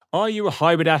Are you a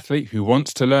hybrid athlete who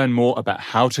wants to learn more about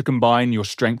how to combine your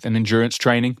strength and endurance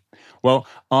training? Well,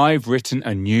 I've written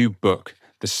a new book,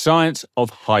 The Science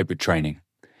of Hybrid Training.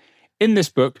 In this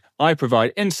book, I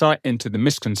provide insight into the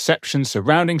misconceptions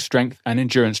surrounding strength and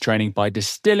endurance training by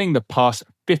distilling the past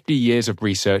 50 years of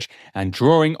research and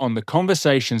drawing on the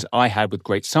conversations I had with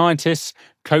great scientists,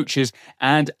 coaches,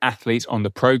 and athletes on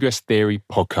the Progress Theory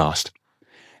podcast.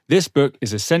 This book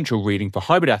is essential reading for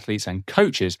hybrid athletes and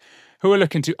coaches who are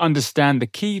looking to understand the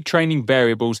key training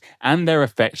variables and their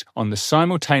effect on the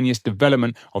simultaneous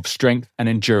development of strength and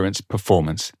endurance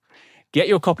performance. Get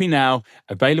your copy now,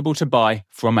 available to buy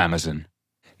from Amazon.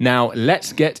 Now,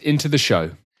 let's get into the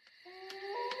show.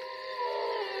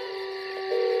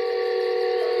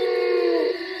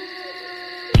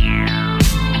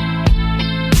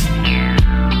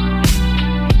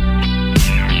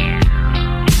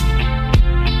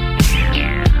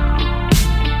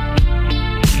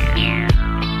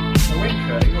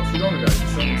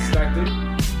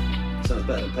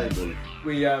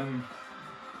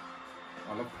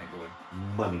 I love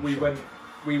paintballing.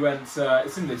 We went.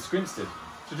 It's in Grinstead,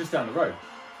 so just down the road.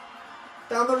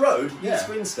 Down the road? Yeah. It's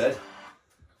Grinstead.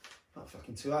 About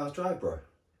fucking 2 hours drive, bro.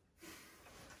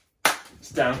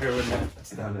 It's downhill, isn't it?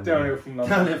 It's downhill. Downhill from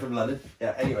London. Downhill from London.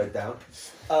 Yeah. Anyway, down.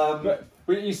 But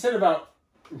you said about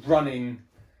running.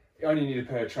 You only need a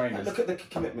pair of trainers. Look at the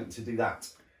commitment to do that.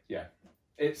 Yeah,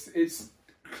 it's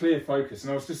clear focus,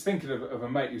 and I was just thinking of a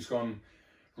mate who's gone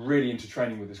really into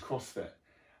training with his CrossFit,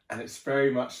 and it's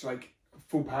very much like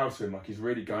full power to him, like he's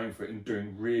really going for it and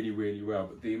doing really, really well.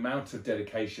 But the amount of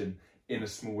dedication in a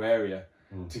small area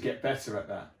to get better at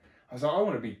that, I was like, I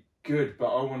want to be good, but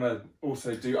I want to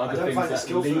also do other things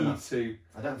that lead to.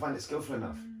 I don't find it skillful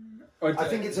enough. I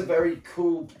think it's a very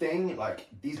cool thing. Like,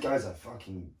 these guys are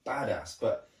fucking badass,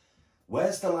 but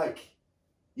where's the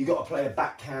you got to play a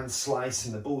backhand slice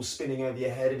and the ball's spinning over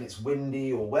your head and it's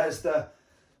windy, or where's the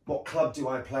what club do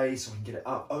I play so I can get it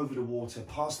up over the water,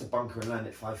 past the bunker and land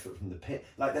it 5 foot from the pit?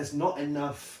 Like, there's not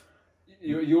enough.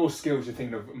 Your skills, you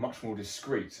think, are much more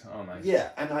discreet, aren't they? Yeah,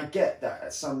 and I get that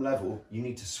at some level you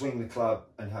need to swing the club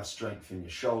and have strength in your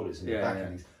shoulders and your back and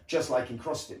things. Just like in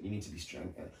CrossFit, you need to be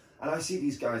strong. And I see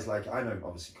these guys, I know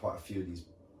obviously quite a few of these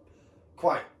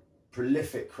quite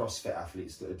prolific CrossFit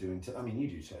athletes that are doing, you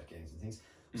do turf games and things.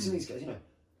 Some of these guys,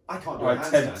 I can't do a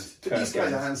handstand, but these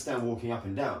guys are handstand walking up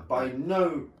and down. By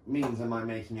no means am I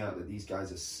making out that these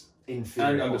guys are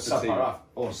inferior or subpar,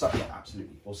 or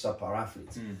subpar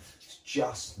athletes. It's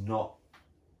just not.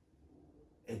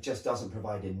 It just doesn't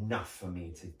provide enough for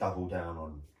me to double down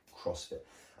on CrossFit.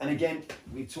 And again,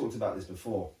 we've talked about this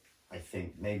before. I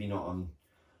think maybe not on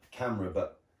camera,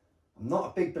 but I'm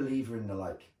not a big believer in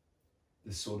the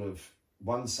sort of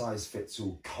one size fits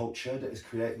all culture that is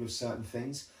created with certain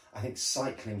things. I think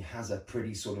cycling has a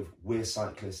pretty sort of, we're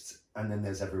cyclists and then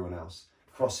there's everyone else.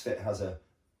 CrossFit has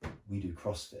we do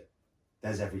CrossFit.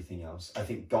 There's everything else. I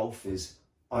think golf is,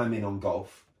 I'm in on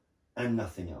golf and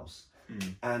nothing else.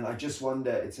 And I just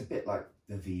wonder, it's a bit like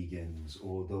the vegans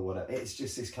or the whatever. It's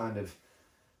just this kind of,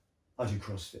 I do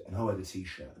CrossFit and I wear the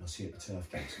t-shirt and I see it at the turf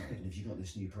games, mate. And if you've got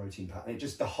this new protein pack,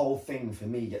 the whole thing for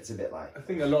me gets a bit like, I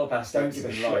think a lot of aspects don't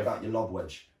give a shit about your lob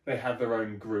wedge. They have their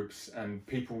own groups and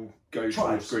people go tribes.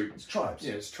 towards groups. It's tribes.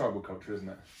 Yeah, it's tribal culture, isn't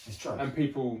it? It's tribes. And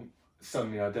people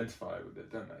suddenly identify with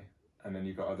it, don't they? And then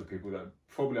you've got other people that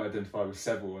probably identify with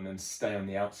several and then stay on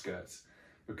the outskirts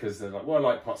because they're like, well,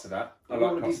 I like parts of that. I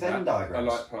like parts of that.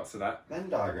 Diagrams. I like parts of that. Venn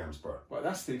diagrams, bro. Well,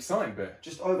 that's the exciting bit.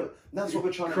 That's what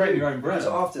we're trying to do. Create your own brand.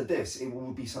 Because after this, it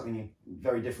will be something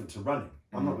very different to running.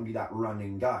 I'm not going to be that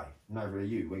running guy. Neither are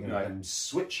you. We're going to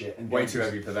switch it. And way too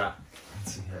heavy for that.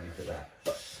 Too heavy for that.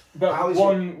 But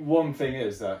one thing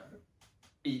is that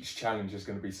each challenge is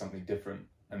going to be something different,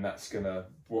 and that's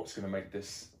what's going to make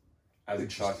this as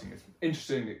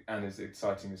interesting and as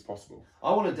exciting as possible.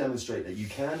 I want to demonstrate that you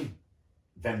can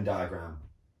Venn diagram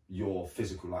your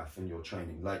physical life and your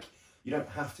training. You don't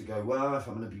have to go, well, if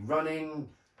I'm going to be running,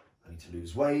 I need to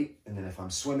lose weight, and then if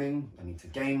I'm swimming, I need to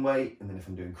gain weight, and then if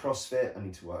I'm doing CrossFit, I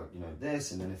need to work,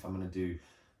 this, and then if I'm going to do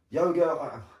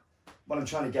yoga, what I'm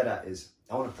trying to get at is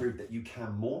I want to prove that you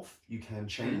can morph, you can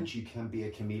change, you can be a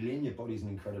chameleon. Your body's an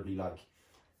incredibly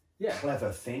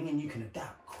clever thing, and you can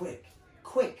adapt quick,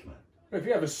 man. If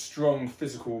you have a strong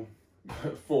physical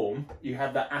form, you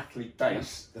have that athlete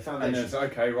base. The foundation. And it's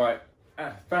okay, right,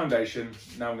 foundation,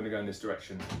 now I'm going to go in this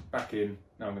direction. Back in,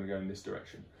 now I'm going to go in this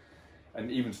direction.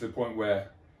 And even to the point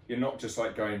where you're not just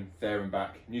going there and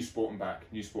back, new sport and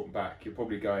back, new sport and back. You're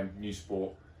probably going new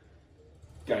sport,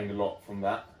 gained a lot from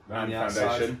that. Round the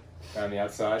foundation, round the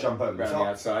outside, jump over round the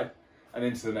outside, and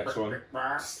into the next one.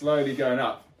 Slowly going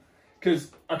up.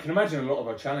 Because I can imagine a lot of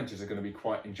our challenges are going to be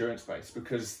quite endurance-based,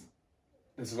 because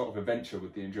there's a lot of adventure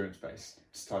with the endurance-based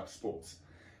type of sports.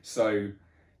 So,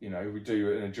 you know, we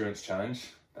do an endurance challenge,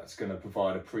 that's going to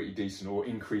provide a pretty decent, or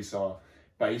increase our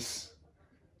base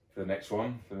for the next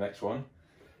one,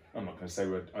 I'm not going to say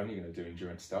we're only going to do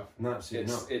endurance stuff. No,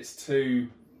 absolutely not. It's too...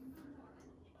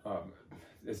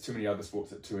 there's too many other sports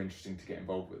that are too interesting to get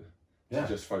involved with. To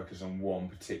just focus on one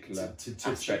particular to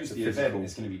aspect choose of the physical. event,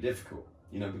 it's going to be difficult,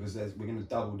 you know, because we're going to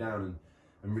double down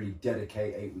and really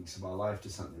dedicate 8 weeks of our life to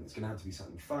something. It's going to have to be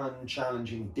something fun,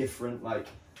 challenging, different. Like,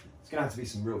 it's going to have to be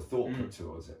some real thought put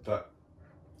towards it, but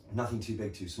nothing too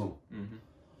big, too small.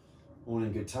 All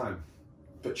in good time.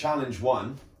 But challenge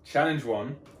one.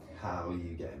 How are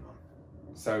you getting on?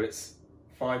 So it's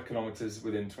 5 kilometers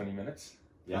within 20 minutes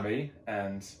for me,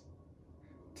 and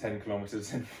 10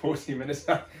 kilometers in 40 minutes.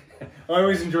 I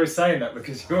always enjoy saying that,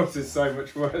 because yours is so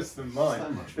much worse than mine. So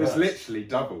much worse. It's literally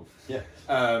double.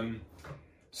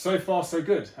 So far, so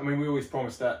good. I mean, we always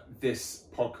promised that this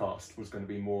podcast was going to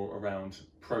be more around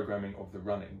programming of the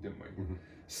running, didn't we?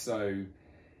 So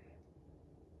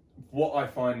what I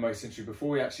find most interesting, before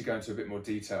we actually go into a bit more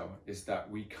detail, is that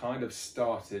we kind of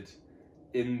started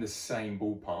in the same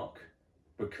ballpark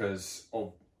because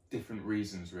of different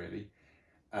reasons, really.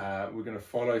 We're going to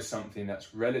follow something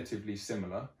that's relatively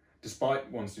similar, despite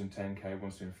one's doing 10k,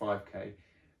 one's doing 5k.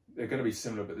 They're going to be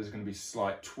similar, but there's going to be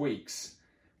slight tweaks,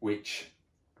 which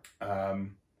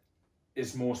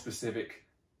is more specific,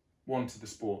 one, to the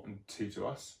sport, and two, to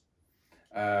us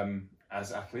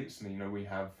as athletes. And, you know, we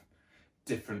have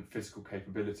different physical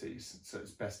capabilities, so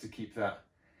it's best to keep that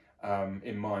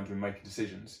in mind when making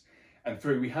decisions. And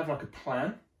three, we have like a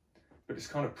plan, but it's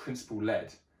kind of principle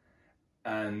led,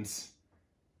 and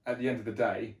at the end of the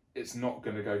day, it's not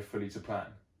going to go fully to plan.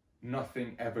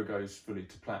 Nothing ever goes fully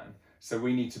to plan. So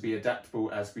we need to be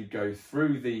adaptable as we go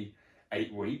through the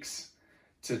 8 weeks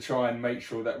to try and make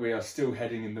sure that we are still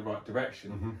heading in the right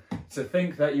direction. To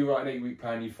think that you write an 8-week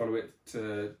plan, you follow it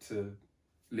to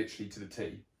literally to the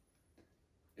T.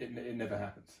 It never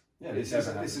happens. Yeah, this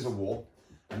is a war,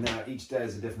 and now each day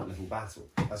is a different little battle.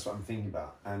 That's what I'm thinking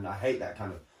about, and I hate that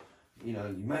kind of, you know,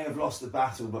 you may have lost the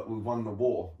battle, but we won the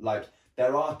war. Like,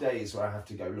 there are days where I have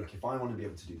to go, look, if I want to be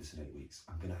able to do this in 8 weeks,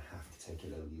 I'm going to have to take it a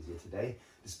little easier today,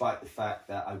 despite the fact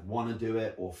that I want to do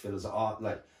it, or Phil's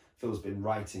been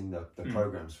writing the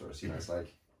programs for us. You know, it's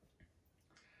like,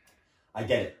 I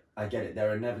get it.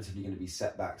 There are inevitably going to be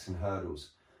setbacks and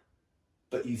hurdles.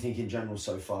 But you think in general,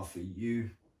 so far for you?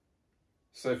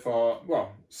 So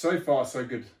far, so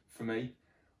good for me.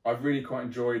 I've really quite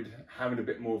enjoyed having a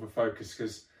bit more of a focus,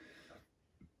 because,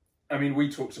 I mean,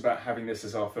 we talked about having this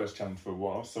as our first challenge for a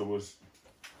while,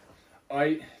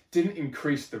 I didn't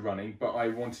increase the running, but I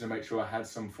wanted to make sure I had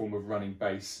some form of running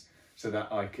base so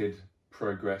that I could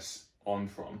progress on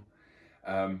from.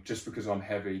 Just because I'm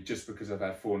heavy, just because I've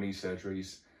had 4 knee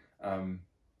surgeries,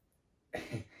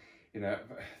 you know,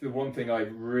 the one thing I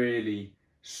really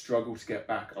struggled to get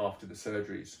back after the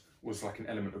surgeries was like an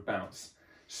element of bounce.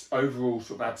 Overall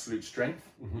sort of absolute strength,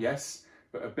 yes,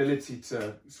 but ability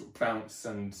to sort of bounce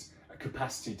and a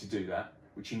capacity to do that,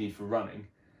 which you need for running,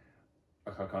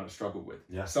 like I kind of struggled with.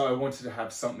 Yeah. So I wanted to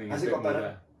have something Has a it bit got more better?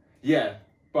 there. Yeah,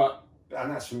 but...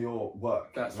 And that's from your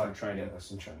work? That's from training. Yeah, that's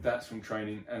from training. That's from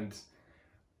training, and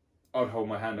I'd hold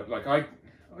my hand up. Like, I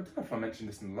don't know if I mentioned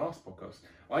this in the last podcast.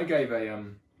 I gave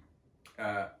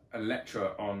a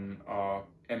lecture on our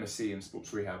MSc in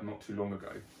sports rehab not too long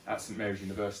ago at St Mary's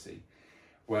University,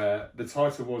 where the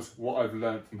title was "What I've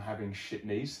Learned from Having Shit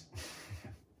Knees."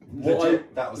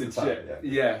 That was the title.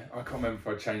 Yeah, I can't remember if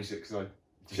I changed it because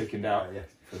I chickened out.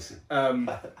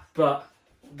 Yeah, but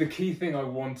the key thing I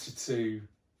wanted to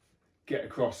get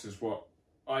across is what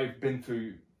I've been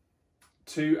through: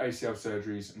 2 ACL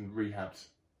surgeries and rehabs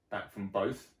back from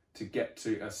both to get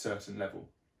to a certain level.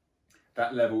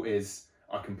 That level is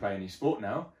I can play any sport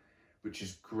now, which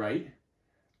is great,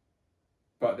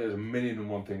 but there's a million and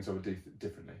one things I would do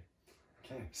differently.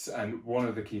 Okay. So, and one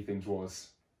of the key things was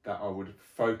that I would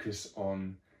focus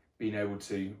on being able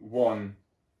to, one,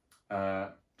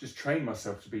 just train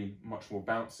myself to be much more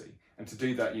bouncy. And to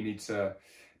do that, you need to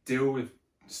deal with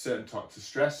certain types of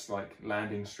stress, like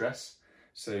landing stress.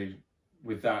 So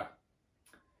with that,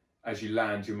 as you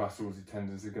land, your muscles, your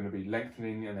tendons are going to be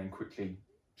lengthening and then quickly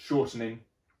shortening.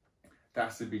 That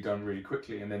has to be done really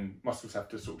quickly, and then muscles have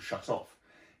to sort of shut off.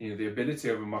 You know, the ability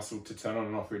of a muscle to turn on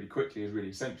and off really quickly is really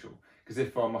essential, because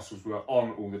if our muscles were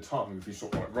on all the time, we'd be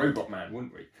sort of like Robot Man,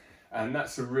 wouldn't we? And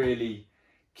that's a really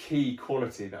key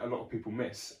quality that a lot of people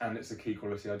miss, and it's a key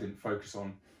quality I didn't focus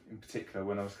on in particular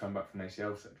when I was coming back from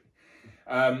ACL surgery.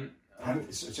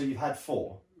 So you've had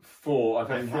 4? 4. I've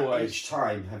had 4. Each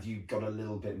time, have you got a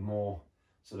little bit more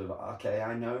sort of, okay,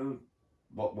 I know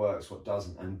what works, what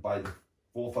doesn't, and by the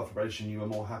 4th operation, you were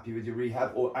more happy with your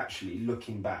rehab, or actually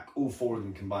looking back, all 4 of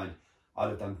them combined, I'd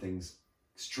have done things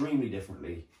extremely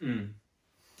differently.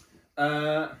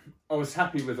 I was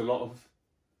happy with a lot of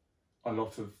how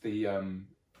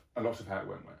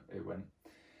it went.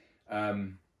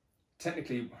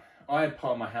 Technically, I had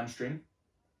part of my hamstring,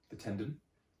 the tendon,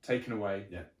 taken away,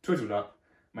 twiddled up,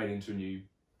 made into a new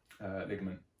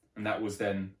ligament, and that was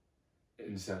then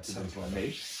inserted into my knee.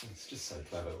 It's just so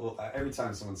clever. Well, every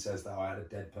time someone says that, I had a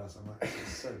dead person, I'm like,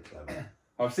 it's so clever.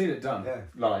 I've seen it done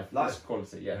live. It's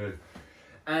quality, Good.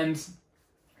 And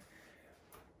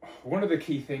one of the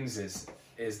key things is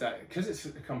that because it's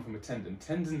come from a tendon,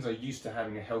 tendons are used to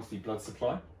having a healthy blood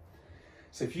supply.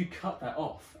 So if you cut that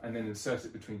off and then insert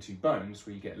it between 2 bones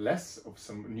where you get less of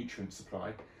some nutrient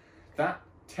supply, that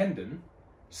tendon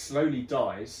slowly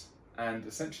dies and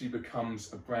essentially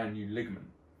becomes a brand new ligament.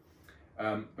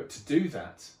 But to do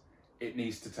that, it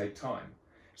needs to take time.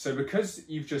 So because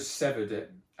you've just severed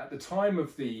it, at the time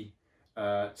of the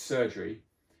surgery,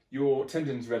 your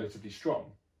tendon's relatively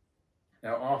strong.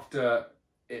 Now after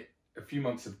a few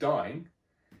months of dying,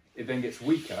 it then gets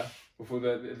weaker before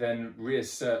it then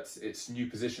reasserts its new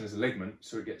position as a ligament,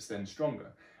 so it gets then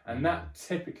stronger. And that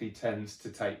typically tends to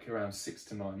take around 6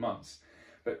 to 9 months.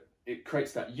 But it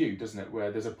creates that U, doesn't it,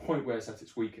 where there's a point where it's at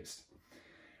its weakest.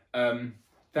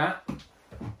 That,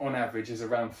 on average, is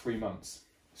around 3 months.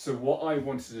 So what I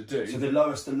wanted to do... So the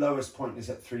lowest point is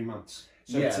at 3 months.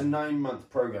 So it's a 9-month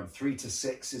program. 3 to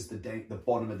 6 is the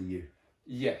bottom of the U.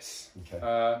 Yes.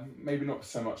 Okay. Maybe not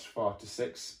so much 5 to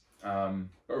 6, but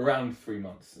around 3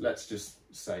 months. Let's just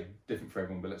say, different for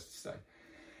everyone, but let's just say.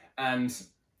 And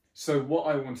so what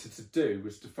I wanted to do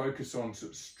was to focus on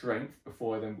sort of strength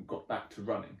before I then got back to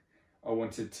running. I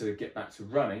wanted to get back to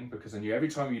running because I knew every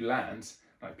time you land,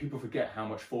 like people forget how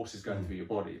much force is going through your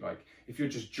body. Like if you're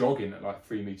just jogging at like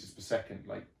 3 meters per second,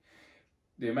 like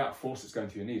the amount of force that's going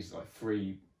through your knees is like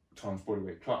 3 times body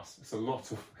weight plus. That's a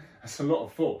lot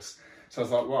of force. So I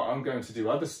was like, well, I'm going to do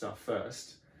other stuff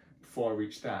first before I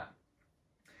reach that.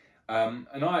 And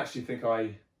I actually think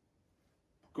I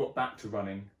got back to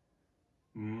running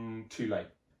too late.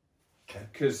 Okay.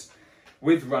 Because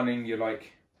with running, you're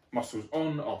like muscles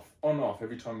on, off.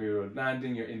 Every time you're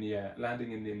landing, you're in the air,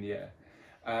 landing in the air.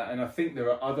 And I think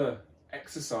there are other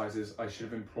exercises I should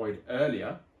have employed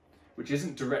earlier, which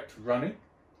isn't direct running,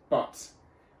 but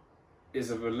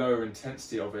is of a lower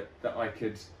intensity of it, that I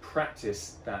could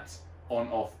practice that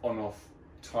on-off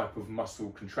type of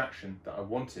muscle contraction that I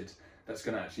wanted. That's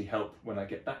going to actually help when I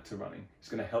get back to running. It's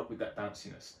going to help with that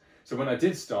bounciness. So when I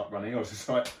did start running, I was just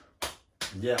like,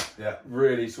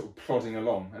 really sort of plodding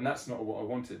along, and that's not what I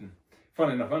wanted. And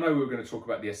funny enough, I know we were going to talk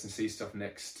about the S&C stuff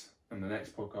next on the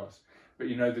next podcast, but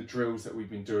you know the drills that we've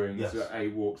been doing, so A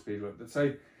walk speed,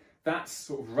 so that's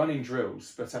sort of running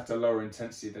drills, but at a lower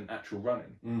intensity than actual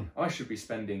running. I should be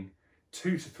spending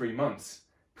 2 to 3 months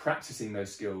practicing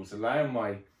those skills, allowing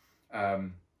my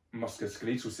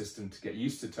musculoskeletal system to get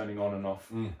used to turning on and off,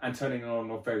 and turning on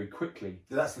and off very quickly.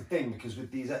 That's the thing, because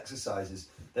with these exercises,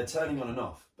 they're turning on and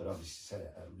off, but obviously say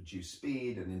reduce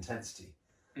speed and intensity.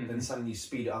 Then suddenly you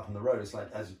speed it up on the road. It's like,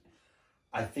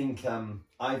 I think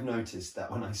I've noticed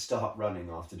that when I start running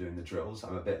after doing the drills,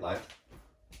 I'm a bit like,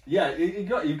 you've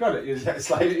got it. It's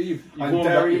like I'm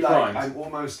very like, I'm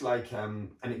almost like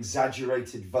an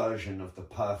exaggerated version of the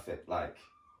perfect, like,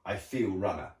 I feel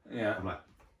runner. Yeah. I'm like,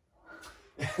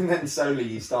 and then slowly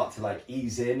you start to like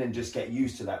ease in and just get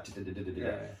used to that.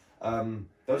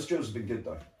 Those drills have been good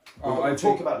though. We'll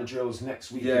talk about the drills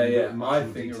next week. I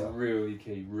think are really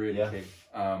key, key.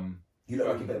 You look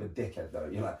like a bit of a dickhead though.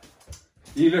 You're like,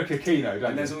 you look Aquino, don't you?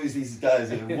 And there's always these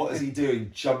guys, what is he doing?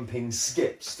 Jumping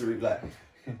skips through like,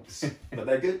 but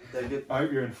they're good. They're good. I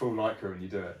hope you're in full lycra when you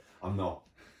do it. I'm not.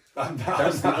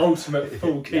 That's the ultimate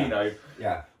full kino.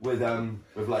 Yeah, with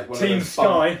like one Team of those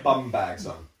Sky bum bags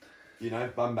on. You know,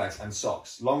 bum bags and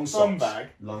socks. Long socks. Bum bag?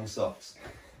 Long socks.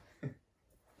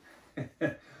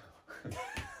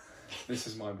 This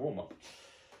is my warm-up.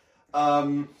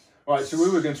 Right, so we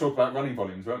were going to talk about running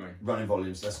volumes, weren't we? Running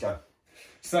volumes, let's go.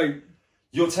 So,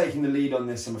 you're taking the lead on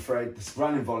this, I'm afraid. This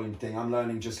running volume thing, I'm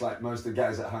learning just like most of the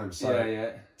guys at home.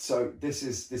 So, So this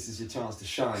is your chance to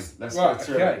shine. Let's go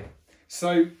through it.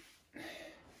 So,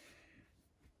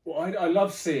 I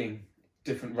love seeing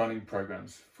different running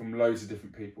programs from loads of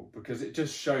different people, because it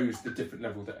just shows the different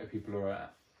level that people are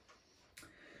at.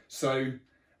 So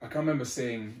I can remember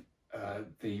seeing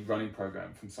the running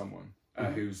program from someone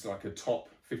who's like a top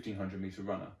 1500 meter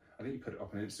runner. I think you put it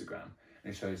up on Instagram,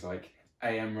 and it shows like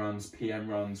AM runs, PM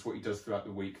runs, what he does throughout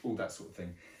the week, all that sort of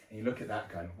thing. And you look at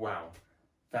that going, wow,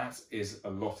 that is a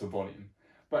lot of volume.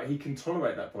 But he can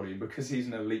tolerate that volume because he's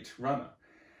an elite runner.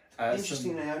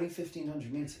 Interestingly, only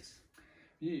 1,500 metres.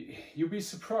 You'll be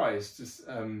surprised just,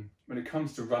 when it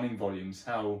comes to running volumes,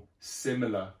 how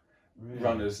similar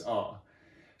runners are.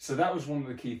 So that was one of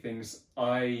the key things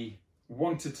I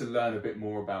wanted to learn a bit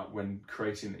more about when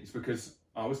creating these, because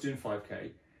I was doing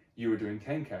 5K, you were doing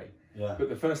 10K. Yeah. But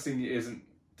the first thing isn't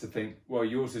to think, well,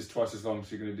 yours is twice as long,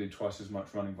 so you're going to do twice as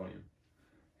much running volume.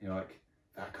 You're like,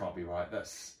 that can't be right.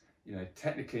 That's,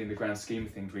 technically in the grand scheme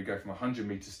of things, we go from 100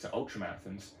 metres to ultra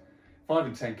marathons. 5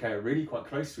 and 10K are really quite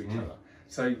close to each other.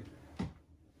 So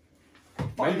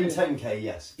 5 and 10K,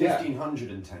 yes.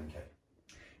 1,500 and 10K.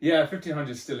 Yeah,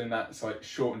 1,500 is still in that like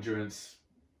short endurance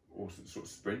or sort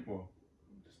of sprint. Well,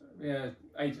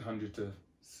 800 to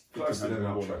 1,500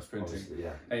 more like sprinting.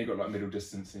 Yeah. And you've got like middle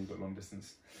distance and you've got long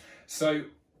distance. So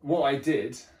what I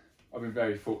did, I've been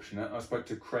very fortunate. I spoke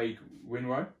to Craig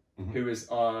Winrow, who is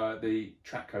the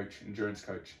track coach, endurance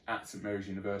coach at St Mary's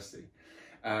University.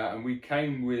 And we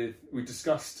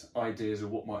discussed ideas of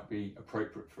what might be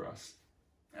appropriate for us.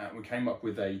 We came up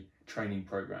with a training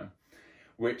program,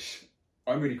 which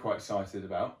I'm really quite excited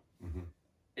about.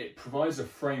 It provides a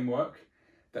framework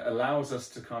that allows us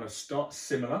to kind of start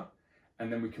similar,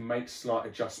 and then we can make slight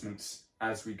adjustments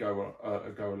as we go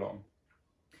along.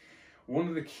 One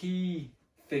of the key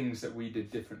things that we did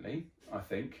differently, I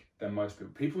think, than most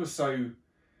people are so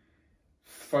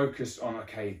focused on,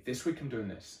 okay, this week I'm doing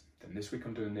this, then this week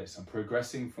I'm doing this. I'm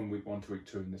progressing from week 1 to week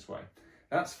 2 in this way.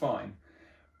 That's fine.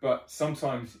 But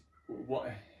sometimes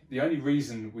the only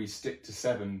reason we stick to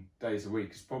 7 days a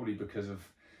week is probably because of,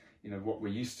 what we're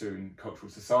used to in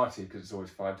cultural society, because it's always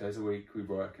 5 days a week, we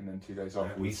work and then 2 days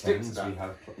off. We stick to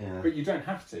that. But you don't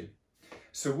have to.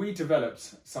 So we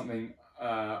developed something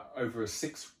over a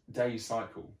 6-day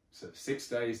cycle. So 6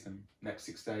 days, then next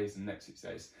 6 days, and next 6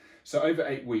 days. So over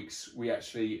 8 weeks, we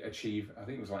actually achieved, I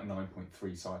think it was like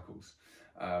 9.3 cycles.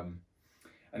 And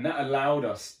that allowed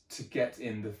us to get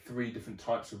in the 3 different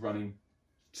types of running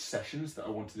sessions that I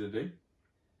wanted to do.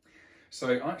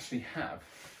 So I actually have.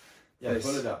 Yeah,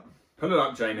 pull it up. Pull it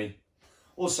up, Jamie.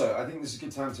 Also, I think this is a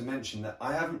good time to mention that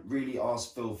I haven't really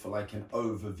asked Phil for like an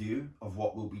overview of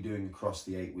what we'll be doing across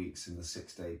the 8 weeks in the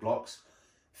 6-day blocks.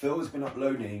 Phil has been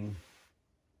uploading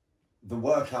the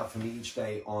workout for me each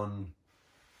day on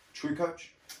TrueCoach.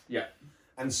 Yeah.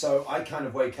 And so I kind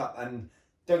of wake up, and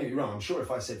don't get me wrong, I'm sure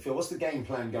if I said, Phil, what's the game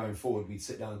plan going forward, we'd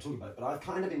sit down and talk about it. But I've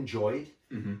kind of enjoyed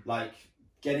like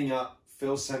getting up.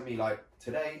 Phil sent me like,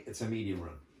 today it's a medium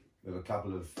run with a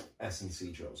couple of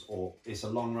S&C drills, or it's a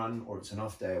long run, or it's an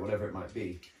off day, or whatever it might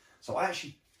be. So I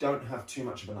actually don't have too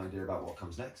much of an idea about what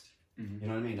comes next. You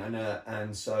know what I mean?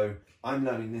 And so I'm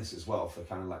learning this as well for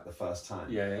kind of like the first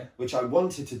time. Yeah. Which I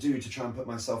wanted to do to try and put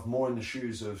myself more in the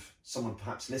shoes of someone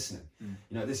perhaps listening.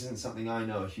 This isn't something I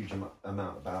know a huge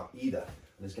amount about either,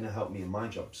 and it's going to help me in my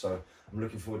job. So I'm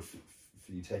looking forward for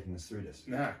you taking us through this.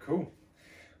 Yeah, cool.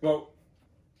 Well,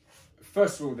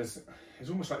 first of all, there's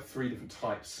almost like 3 different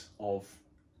types of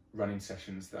running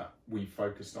sessions that we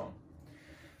focused on.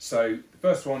 So the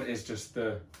first one is just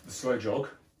the slow jog.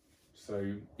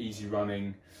 So easy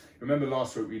running. Remember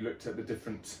last week we looked at the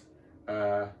different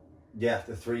the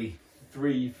three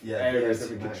areas that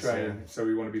we could train. Yeah. So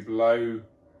we want to be below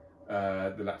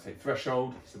the lactate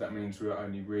threshold. So that means we're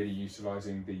only really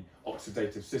utilising the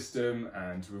oxidative system,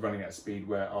 and we're running at a speed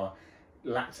where our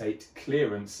lactate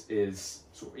clearance is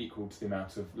sort of equal to the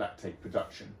amount of lactate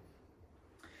production.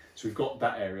 So we've got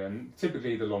that area, and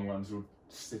typically the long runs will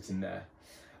sit in there.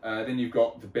 Then you've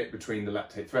got the bit between the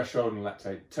lactate threshold and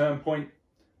lactate turn point,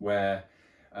 where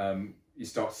you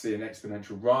start to see an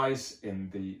exponential rise in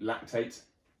the lactate,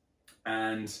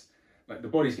 and like the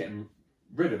body's getting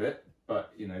rid of it,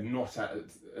 but not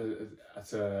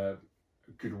at a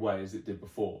good way as it did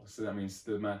before. So that means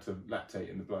the amount of lactate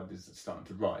in the blood is starting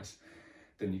to rise.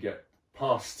 Then you get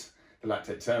past the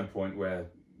lactate turn point, where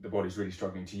the body's really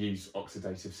struggling to use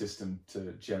oxidative system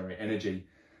to generate energy.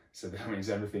 So that means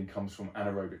everything comes from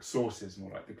anaerobic sources, more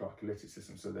like the glycolytic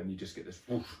system. So then you just get this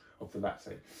whoosh of the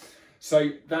lactate.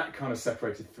 So that kind of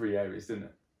separated 3 areas, didn't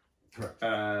it?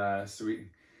 Correct. So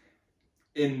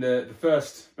in the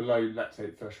first below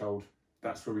lactate threshold,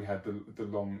 that's where we had the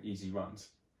long, easy runs.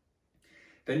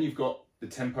 Then you've got the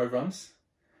tempo runs,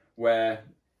 where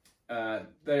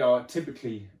they are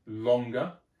typically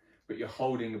longer, but you're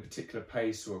holding a particular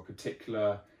pace or a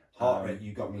particular heart rate.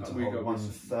 You got me to hold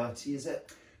 130, is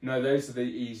it? No, those are the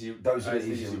easy. Those are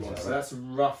the easy ones. Right? So that's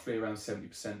roughly around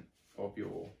 70% of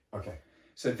your. Okay.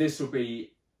 So this will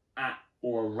be at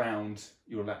or around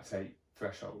your lactate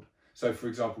threshold. So for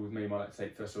example, with me, my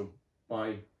lactate threshold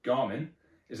by Garmin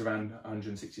is around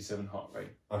 167 heart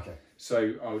rate. Okay.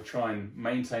 So I would try and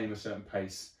maintain a certain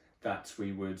pace that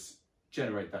we would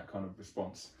generate that kind of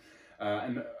response.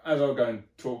 And as I'll go and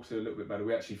talk to a little bit better,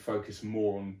 we actually focus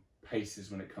more on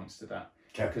paces when it comes to that,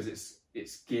 because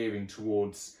it's gearing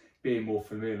towards being more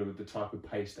familiar with the type of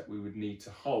pace that we would need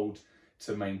to hold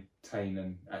to maintain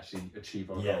and actually achieve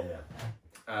our goal.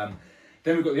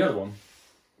 Then we've got the other one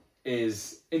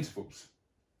is intervals.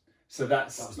 So that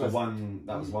was 1.54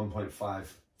 minutes.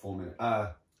 Probably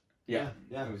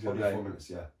 4 minutes.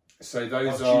 Yeah. So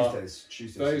those are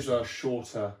Tuesdays. Those are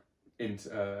shorter.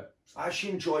 I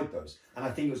actually enjoyed those, and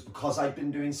I think it was because I'd been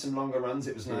doing some longer runs.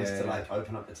 It was nice to like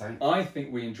open up the tank. I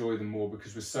think we enjoy them more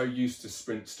because we're so used to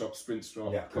sprint stop because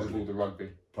of all the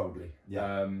rugby. Probably,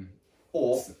 yeah.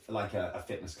 Or like a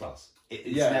fitness class.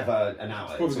 It's never an hour.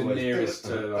 It's probably the nearest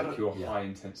to like your high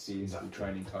intensity interval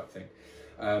training type thing.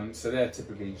 So they're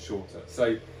typically shorter.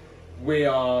 So we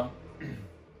are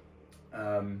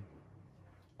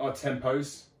our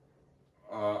tempos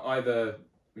are either,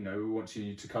 we want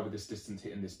you to cover this distance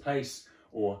hitting this pace,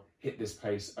 or hit this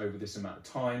pace over this amount of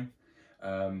time.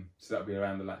 So that'll be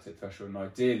around the lactate threshold. And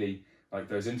ideally, like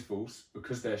those intervals,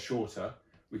 because they're shorter,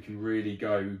 we can really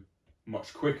go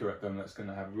much quicker at them. That's going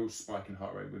to have a real spike in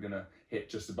heart rate. We're going to hit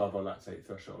just above our lactate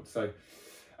threshold. So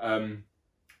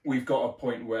we've got a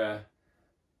point where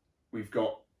we've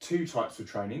got two types of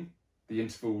training, the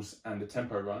intervals and the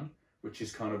tempo run, which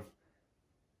is kind of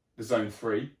the zone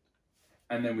 3.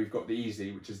 And then we've got the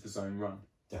easy, which is the zone run.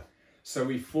 Yeah. So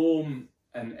we form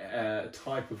a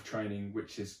type of training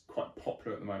which is quite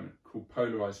popular at the moment called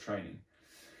polarized training.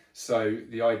 So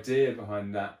the idea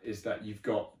behind that is that you've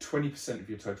got 20% of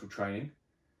your total training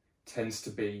tends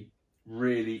to be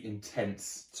really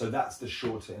intense. So that's the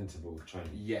shorter interval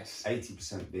training. Yes.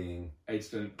 80% being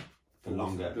 80% the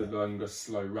longer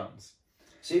slow runs.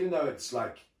 So even though it's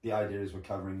like the idea is we're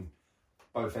covering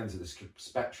both ends of the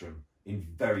spectrum in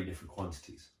very different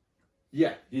quantities.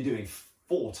 Yeah. You're doing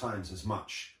 4 times as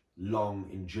much long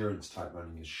endurance type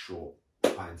running as short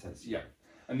high intensity. Yeah.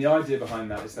 And the idea behind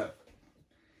that is that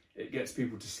it gets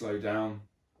people to slow down.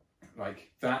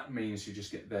 Like that means you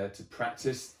just get there to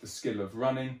practice the skill of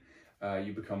running.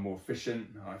 You become more efficient.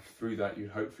 Through that, you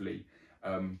hopefully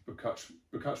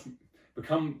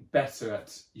become better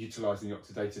at utilising the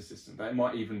oxidative system. That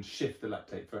might even shift the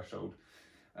lactate threshold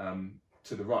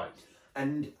to the right.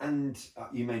 And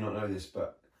you may not know this,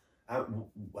 but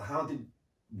how did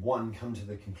one come to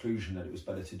the conclusion that it was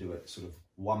better to do it sort of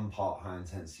 1 part high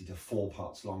intensity to 4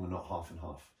 parts long and not half and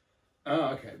half? Oh,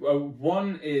 okay. Well,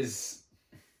 one is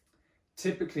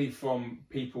typically from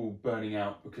people burning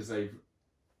out because they've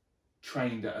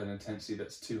trained at an intensity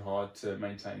that's too hard to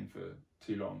maintain for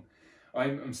too long.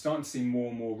 I'm starting to see more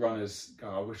and more runners go,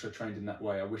 I wish I trained in that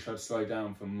way. I wish I'd slow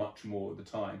down for much more of the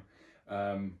time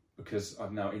because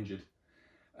I'm now injured.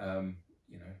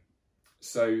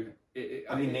 So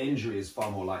the injury is far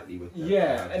more likely with the,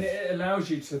 and it allows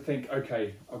you to think,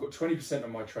 okay, I've got 20% of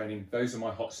my training, those are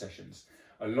my hot sessions.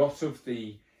 A lot of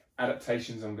the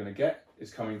adaptations I'm going to get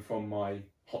is coming from my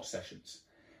hot sessions,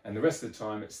 and the rest of the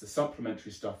time it's the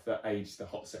supplementary stuff that aids the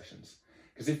hot sessions.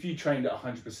 Because if you trained at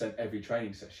 100% every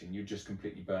training session, you'd just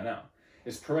completely burn out.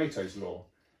 It's Pareto's law.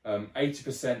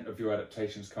 80% of your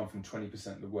adaptations come from 20%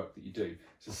 of the work that you do.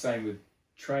 It's the same with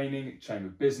training, same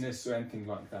with business, or anything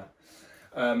like that.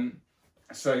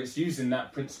 So it's using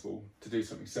that principle to do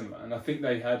something similar. And I think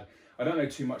they had, I don't know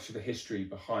too much of the history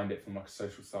behind it from like a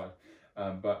social side,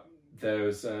 but there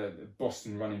was a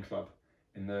Boston Running Club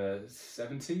in the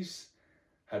 70s,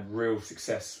 had real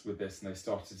success with this, and they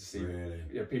started to see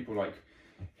people like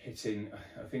hitting,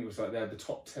 I think it was like they had the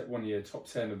top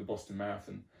 10 of the Boston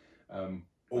Marathon.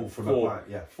 All from 4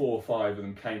 or 5 of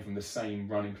them came from the same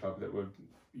running club that were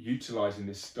utilising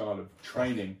this style of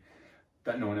training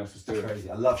that no one else was doing. Crazy.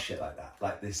 I love shit like that.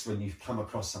 Like this, when you come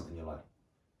across something, you're like,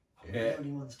 I'm the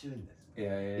only one's doing this.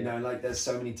 You know, like there's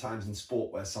so many times in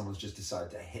sport where someone's just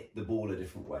decided to hit the ball a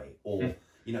different way, or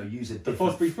use a different... The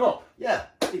 4-speed flop. Yeah,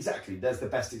 exactly. There's the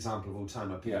best example of all time.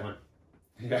 Where people went,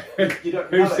 you don't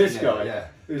Who's this guy? Yeah.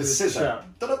 Who's the scissor.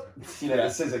 The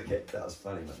scissor kick. That was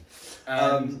funny,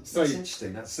 man. So that's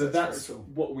interesting. That's cool.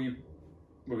 What we're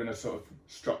going to sort of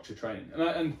structure training,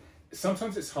 and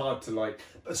sometimes it's hard to like.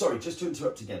 But sorry, just to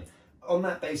interrupt again. On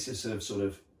that basis of sort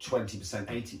of 20%,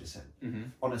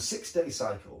 80%, on a 6-day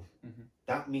cycle,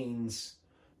 that means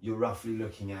you're roughly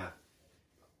looking at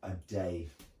a day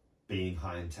being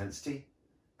high intensity,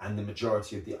 and the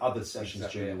majority of the other sessions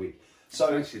during the week.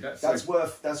 So actually, that's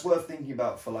worth thinking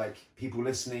about for like people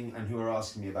listening and who are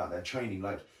asking me about their training.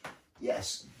 Like,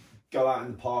 yes, go out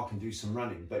in the park and do some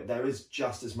running, but there is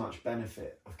just as much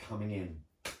benefit of coming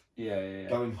in,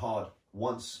 going hard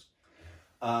once.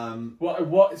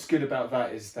 What's good about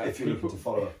that is that if you're looking to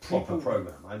follow a proper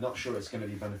program, I'm not sure it's going to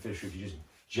be beneficial if you just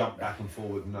jump back and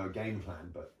forward with no game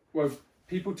plan. But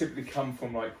people typically come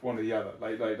from like one or the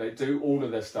other. They do all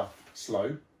of their stuff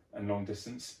slow and long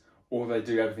distance, or they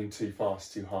do everything too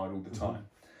fast, too hard all the time.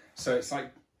 So it's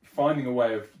like finding a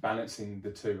way of balancing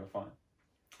the two, I find.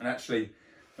 And actually,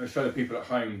 I'm going to show the people at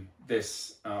home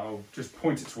this. I'll just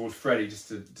point it towards Freddie just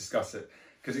to discuss it,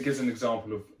 because it gives an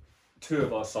example of 2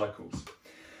 of our cycles.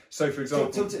 So, for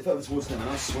example... Tilt it further towards him and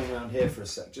I'll swing around here for a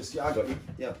sec. I got you.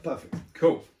 Yeah, perfect.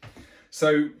 Cool.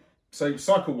 So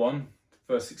cycle 1,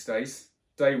 first 6 days.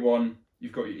 Day 1,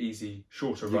 you've got your easy,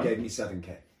 shorter run. You gave me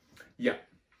 7K. Yeah.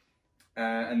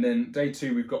 And then day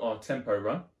 2, we've got our tempo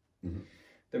run.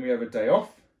 Then we have a day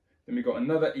off. Then we've got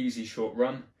another easy, short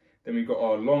run. Then we've got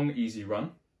our long, easy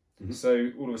run.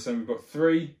 So all of a sudden, we've got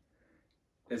 3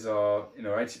 is our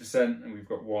 80%, and we've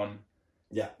got 1.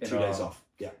 Yeah, 2 days off.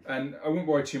 Yeah. And I wouldn't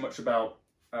worry too much about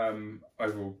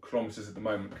overall kilometres at the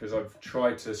moment, because I've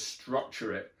tried to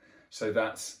structure it so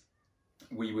that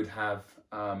we would have,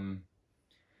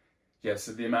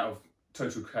 so the amount of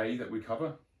total K that we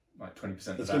cover, like 20% of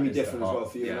that. It's going to be different as well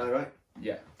for you and I, right?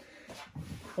 Yeah.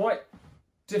 Quite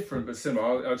different, but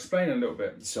similar. I'll explain in a little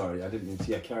bit. Sorry, I didn't mean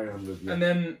to. Yeah, carry on with you. And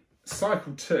then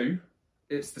cycle 2,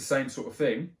 it's the same sort of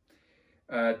thing.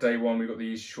 Day 1, we've got the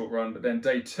easy short run, but then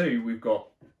day 2, we've got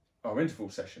our interval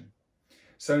session.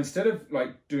 So instead of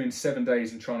like doing 7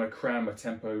 days and trying to cram a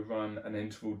tempo run and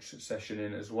interval session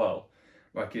in as well,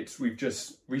 we've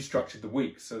just restructured the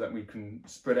week so that we can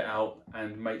spread it out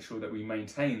and make sure that we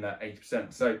maintain that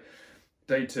 80%. So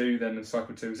day 2, then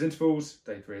cycle 2 is intervals,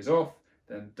 day 3 is off,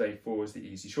 then day 4 is the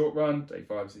easy short run, day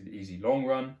 5 is the easy long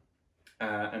run,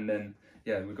 and then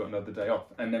we've got another day off,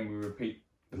 and then we repeat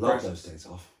the process. Love those days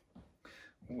off.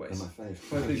 Always. They're my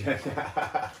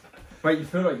favourite. Mate, you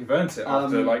feel like you've earned it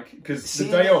after, because the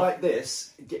day off off like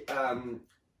this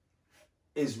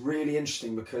is really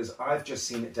interesting, because I've just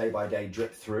seen it day by day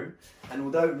drip through. And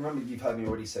although, remember, you've heard me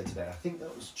already say today, I think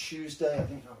that was Tuesday.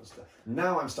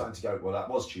 Now I'm starting to go, well, that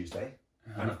was Tuesday,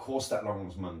 and of course that long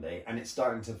was Monday, and it's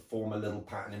starting to form a little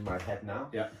pattern in my head now.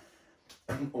 Yeah.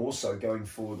 And also going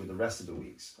forward with the rest of the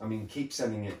weeks. I mean, keep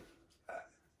sending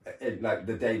it like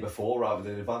the day before rather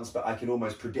than in advance, but I can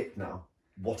almost predict now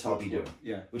what I'll be doing,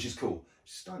 which is cool.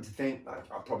 Just starting to think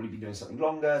like I'll probably be doing something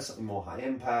longer, something more high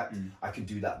impact. I could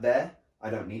do that there. I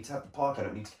don't need to have the park. I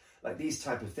don't need to, like, these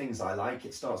type of things I like.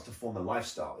 It starts to form a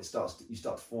lifestyle. You start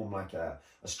to form like a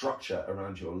structure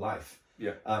around your life.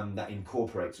 That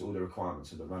incorporates all the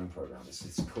requirements of the running program.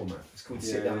 It's cool, man. It's cool to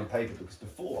sit down on paper, because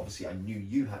before, obviously, I knew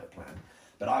you had a plan,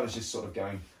 but I was just sort of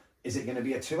going, is it going to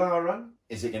be a 2-hour run?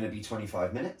 Is it going to be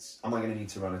 25 minutes? Am I going to need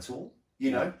to run at all?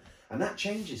 And that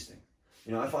changes things.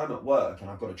 If I'm at work and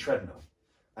I've got a treadmill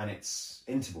and it's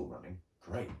interval running,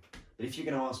 great. But if you're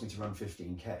going to ask me to run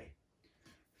 15K,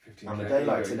 on a day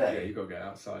like today, you've got to get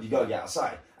outside. You've got to get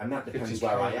outside. And that depends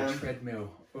where I am.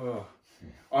 Treadmill. Oh.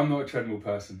 I'm not a treadmill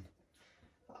person.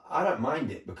 I don't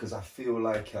mind it, because I feel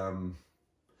like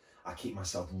I keep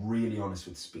myself really honest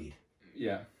with speed.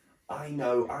 Yeah. I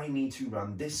know I need to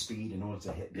run this speed in order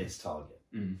to hit this target.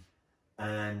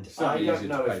 And I don't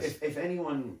know if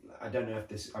anyone, I don't know if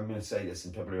this, I'm going to say this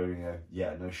and people are going to go,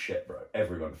 yeah, no shit, bro.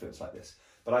 Everyone feels like this.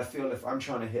 But I feel if I'm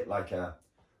trying to hit like a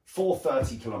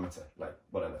 430 kilometer, like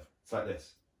whatever, it's like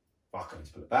this. Fuck, I need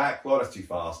to pull it back. Well, that's too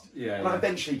fast. And I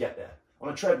eventually get there. On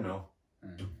a treadmill,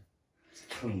 it's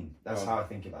clean. That's how I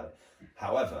think about it.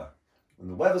 However, when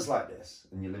the weather's like this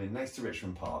and you're living next to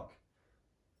Richmond Park,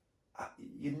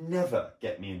 you never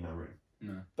get me in my room.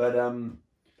 No. But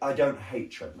I don't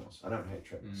hate treadmills.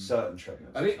 Certain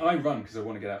treadmills. I think I run because I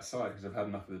want to get outside, because I've had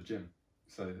enough of the gym.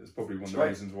 So that's probably one of the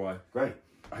reasons why. Great.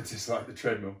 I just like the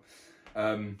treadmill.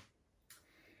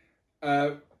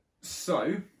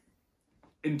 So,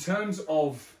 in terms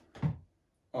of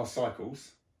our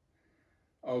cycles,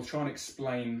 I'll try and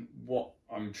explain what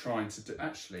I'm trying to do.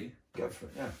 Actually, go for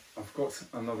it. Yeah. I've got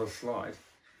another slide.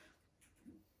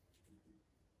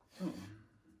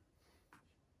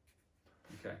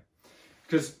 Okay,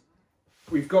 because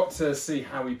we've got to see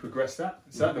how we progress that.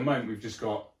 So at the moment we've just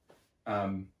got,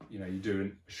 you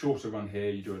do a shorter run here,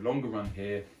 you do a longer run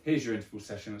here. Here's your interval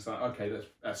session. It's like, okay,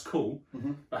 that's cool,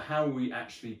 but how are we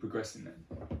actually progressing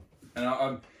then? And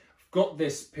I've got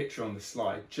this picture on the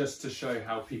slide just to show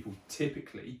how people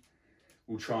typically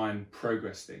will try and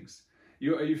progress things.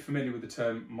 Are you familiar with the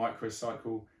term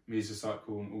microcycle,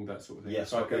 mesocycle, and all that sort of thing?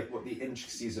 Yes, what the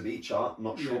intricacies of each are,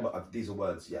 not sure, but these are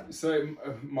words, yeah. So a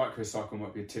microcycle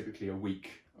might be typically a week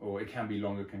or it can be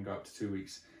longer, can go up to 2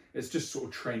 weeks. It's just sort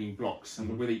of training blocks,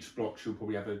 and with each block you'll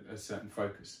probably have a certain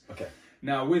focus. Okay.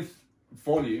 Now with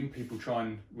volume, people try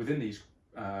and, within these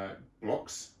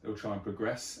blocks, they'll try and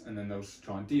progress, and then they'll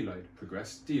try and deload,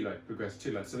 progress, deload, progress,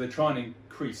 deload. So they're trying to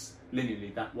increase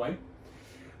linearly that way.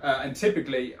 And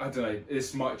typically, I don't know,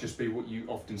 this might just be what you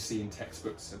often see in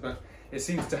textbooks, but it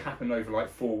seems to happen over like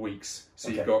 4 weeks. So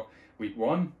you've got week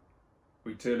 1,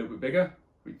 week 2 a little bit bigger,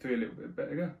 week 3 a little bit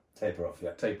bigger. Taper off,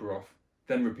 yeah. Taper off.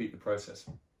 Then repeat the process.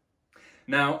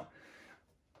 Now,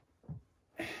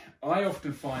 I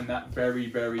often find that very,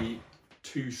 very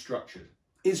too structured.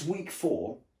 Is week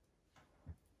 4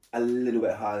 a little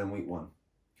bit higher than week 1?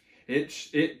 I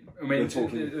mean,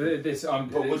 this.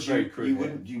 It's very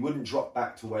crude. You wouldn't drop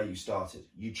back to where you started.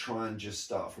 You try and just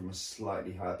start from a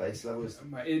slightly higher base level.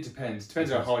 It depends.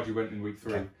 Depends how hard you went in week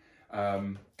 3. Okay.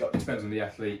 It depends on the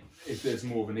athlete. If there's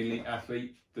more of an elite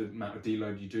athlete, the amount of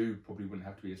deload you do probably wouldn't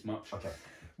have to be as much. Okay.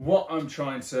 What I'm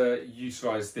trying to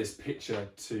utilise this picture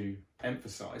to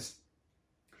emphasise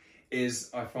is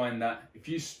I find that if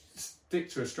you stick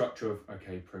to a structure of,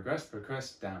 okay, progress,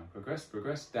 down,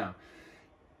 progress, down.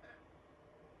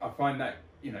 I find that,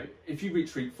 you know, if you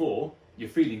reach week 4, you're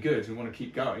feeling good and want to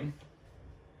keep going,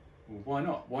 well, why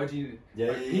not? Why do you...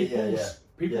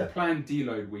 People plan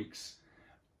deload weeks,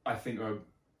 I think are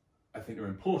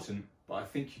important, but I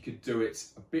think you could do it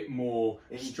a bit more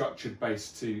structured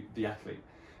based to the athlete.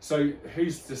 So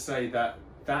who's to say that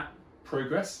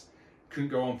progress couldn't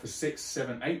go on for 6,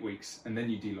 7, 8 weeks and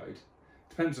then you deload?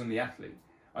 Depends on the athlete.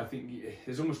 I think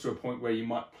there's almost to a point where you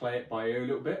might play it by ear a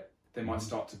little bit. They might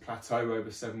start to plateau over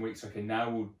 7 weeks. Okay, now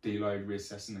we'll deload,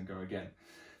 reassess, and then go again.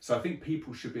 So I think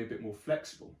people should be a bit more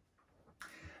flexible.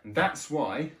 And that's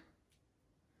why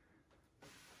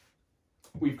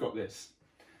we've got this.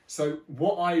 So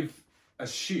what I've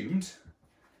assumed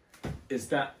is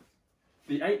that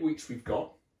the 8 weeks we've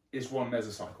got is one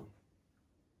mesocycle.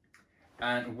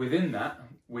 And within that,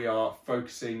 we are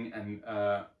focusing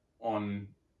on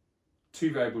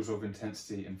 2 variables of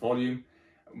intensity and volume,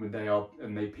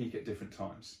 and they peak at different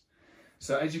times.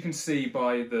 So as you can see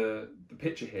by the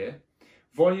picture here,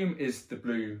 volume is the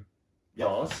blue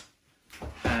bars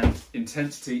and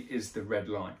intensity is the red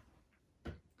line.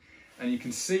 And you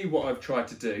can see what I've tried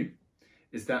to do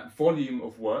is that volume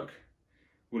of work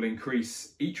will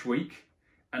increase each week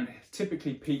and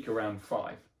typically peak around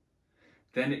 5.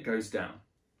 Then it goes down.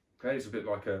 Okay, it's a bit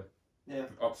like a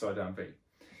upside down V.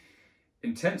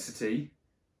 Intensity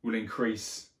will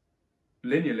increase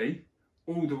linearly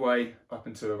all the way up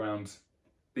until around,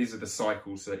 these are the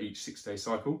cycles, so each 6-day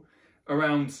cycle,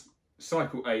 around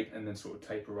cycle 8 and then sort of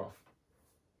taper off.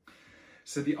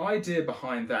 So the idea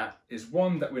behind that is,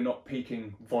 one, that we're not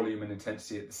peaking volume and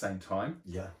intensity at the same time,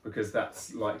 because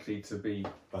that's likely to be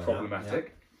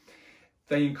problematic.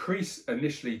 They increase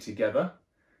initially together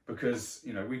because,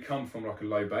 you know, we come from like a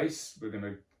low base, we're going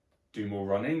to do more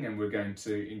running and we're going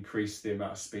to increase the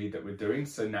amount of speed that we're doing,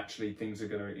 so naturally things are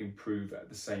going to improve at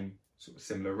the same sort of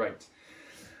similar rate.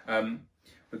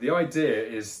 But the idea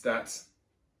is that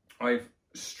I've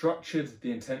structured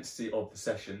the intensity of the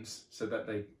sessions so that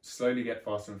they slowly get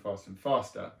faster and faster and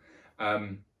faster,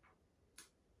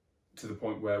 to the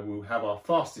point where we'll have our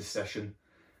fastest session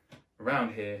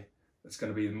around here. That's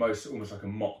going to be the most, almost like a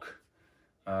mock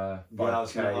 5k,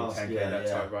 10k,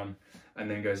 type run, and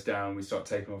then goes down. We start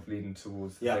taking off, leading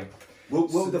towards the thing.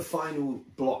 Will the final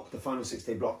block, the final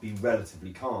 6-day block, be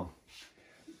relatively calm?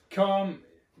 Calm,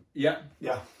 yeah.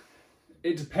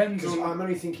 It depends on... I'm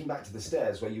only thinking back to the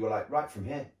stairs where you were like, right from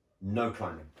here, no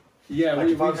climbing. Yeah, like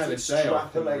we had a day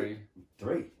off, 3.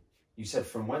 You said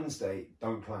from Wednesday,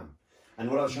 don't climb. And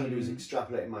what I was trying to do is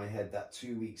extrapolate in my head that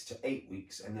 2 weeks to 8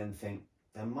 weeks and then think,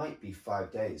 there might be 5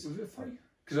 days. Was it 3?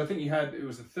 Because I think you had, it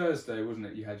was a Thursday, wasn't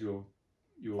it? You had your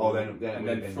and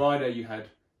then Friday you had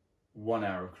 1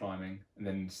 hour of climbing, and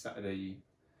then Saturday,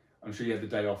 I'm sure you had the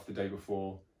day off the day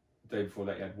before. The day before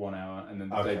that you had 1 hour, and then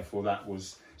the day before that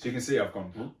was. So you can see I've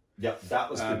gone. Yep, that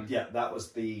was that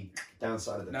was the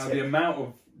downside of the. Now the amount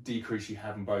of decrease you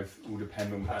have in both will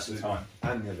depend on at the time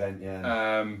and the event,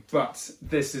 but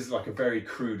this is like a very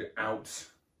crude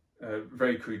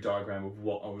diagram of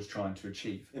what I was trying to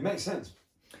achieve. It makes sense.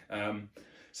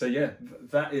 So yeah,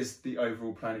 that is the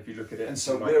overall plan if you look at it. And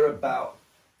so we're about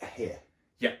here.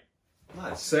 Yeah.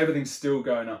 Nice. So everything's still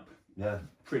going up. Yeah.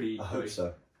 Pretty equally. I hope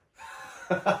so.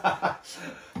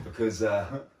 because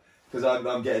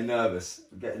I'm getting nervous.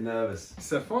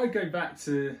 So if I go back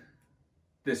to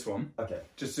this one, okay,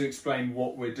 just to explain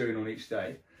what we're doing on each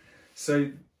day.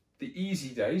 So the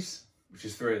easy days, which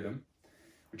is 3 of them,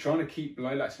 we're trying to keep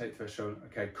below lactate threshold.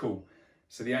 Okay, cool.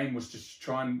 So the aim was just to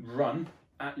try and run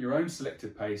at your own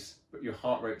selected pace, but your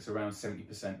heart rate's around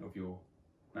 70% of your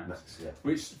max. Yeah.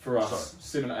 Which for us,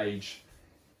 similar age,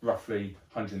 roughly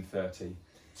 130.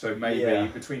 So maybe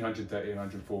between 130 and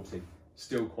 140,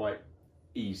 still quite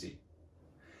easy.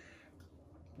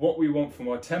 What we want from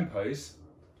our tempos,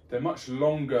 they're much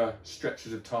longer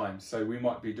stretches of time. So we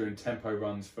might be doing tempo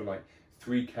runs for like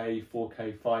 3K,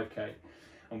 4K, 5K.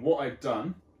 And what I've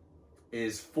done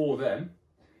is for them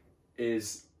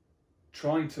is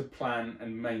trying to plan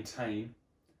and maintain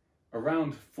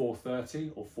around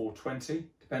 4:30 or 4:20.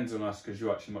 Depends on us because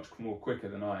you're actually much more quicker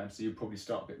than I am. So you probably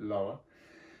start a bit lower.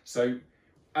 So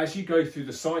as you go through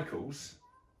the cycles,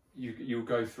 you'll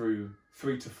go through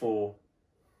 3 to 4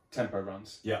 tempo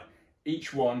runs. Yeah.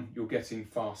 Each one you're getting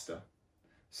faster.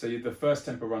 So the first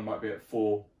tempo run might be at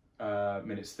 4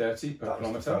 minutes 30 per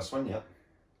kilometre. Was the first one, yeah.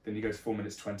 Then you go to 4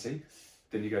 minutes 20.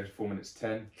 Then you go to 4 minutes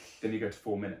 10. Then you go to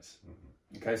 4 minutes.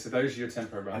 Okay, so those are your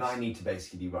tempo runs. And I need to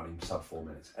basically be running sub 4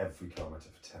 minutes every kilometre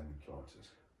for 10 kilometres.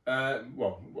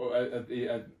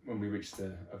 When we reach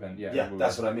the event, yeah,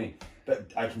 that's what I mean.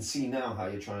 But I can see now how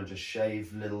you're trying to just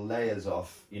shave little layers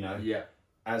off,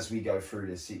 as we go through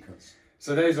this sequence.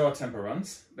 So those are our tempo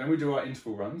runs. Then we do our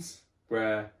interval runs,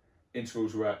 where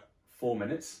intervals were at 4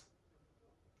 minutes,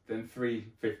 then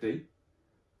 3:50,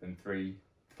 then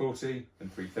 3:40, then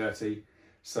 3:30.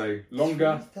 So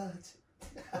longer.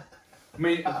 3:30. I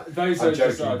mean, those I'm are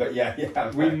joking, just but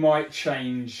yeah. We might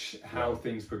change how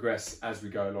things progress as we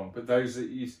go along, but those are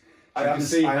I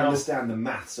understand the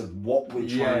maths of what we're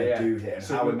trying to do here and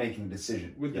how we're making a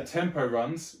decision. With the tempo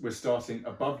runs, we're starting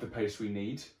above the pace we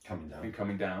need,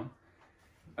 coming down,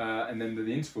 and then the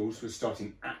intervals, we're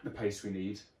starting at the pace we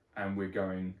need, and we're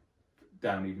going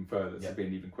down even further, so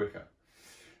being even quicker.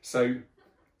 So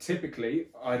typically,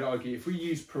 I'd argue if we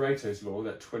use Pareto's law,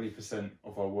 that 20%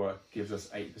 of our work gives us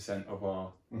 8% of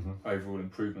our overall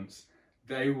improvements,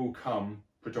 they will come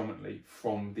predominantly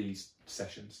from these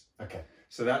sessions. Okay.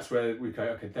 So that's where we go,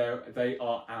 okay, they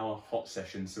are our hot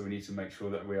sessions, so we need to make sure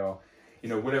that we are,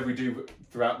 whatever we do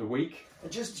throughout the week.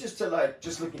 And just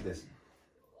look at this.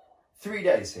 3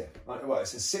 days here. Well,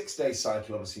 it's a 6-day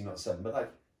cycle, obviously not 7,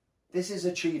 but this is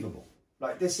achievable.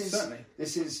 This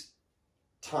is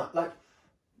time.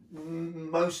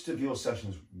 Most of your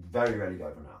sessions very rarely go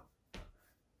over an hour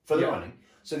for the running.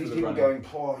 So these people going,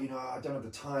 I don't have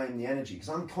the time, the energy, because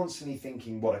I'm constantly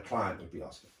thinking what a client would be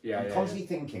asking. I'm constantly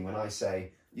thinking when I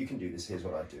say, you can do this, here's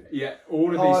what I do. Yeah,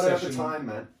 all of these sessions. I don't have the time,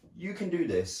 man. You can do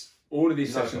this. All of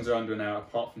these sessions are under an hour,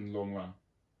 apart from the long run.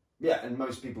 Yeah, and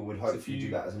most people would hopefully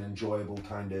do that as an enjoyable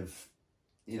kind of,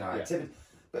 activity.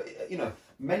 But,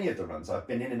 many of the runs, I've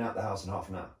been in and out the house in half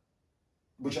an hour.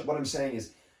 What I'm saying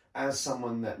is, as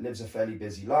someone that lives a fairly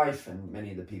busy life, and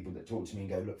many of the people that talk to me and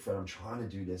go, look, Fred, I'm trying to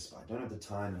do this, but I don't have the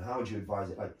time, and how would you advise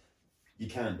it? You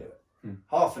can do it.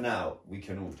 Half an hour, we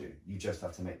can all do. You just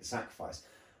have to make the sacrifice.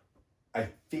 I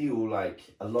feel like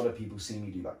a lot of people see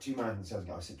me do 2 marathon sessions,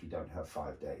 I simply don't have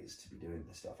 5 days to be doing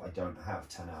this stuff. I don't have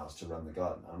 10 hours to run the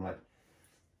garden. I'm like,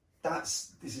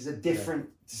 this is a different,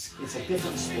 it's a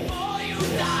different sport. Before you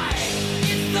die,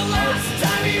 it's the last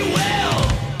time you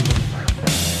will.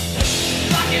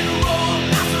 Rock and roll,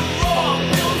 not the roar,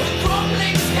 build the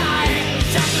crumbling sky.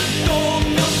 Shut the door,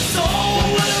 build the soul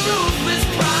with a ruthless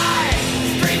cry.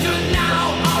 Stranger now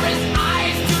are his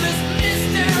eyes to this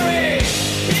mystery.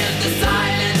 Here's the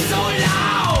silence so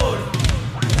loud.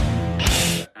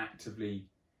 Actively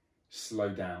slow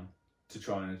down to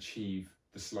try and achieve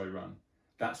the slow run.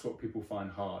 That's what people find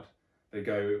hard. They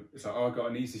go, it's like, I've got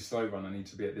an easy slow run, I need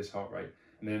to be at this heart rate.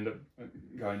 And they end up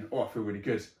going, I feel really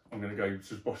good. I'm going to go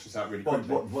just bosh this out really quickly.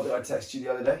 What did I text you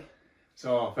the other day?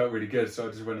 So I felt really good, so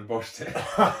I just went and boshed it.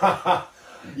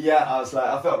 Yeah,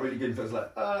 I felt really good. I was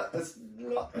like, that's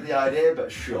not the idea,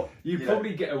 but sure. You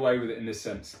probably get away with it in this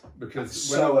sense,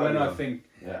 because when I think...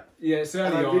 it's early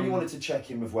on. And I really wanted to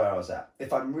check in with where I was at.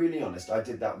 If I'm really honest, I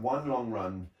did that one long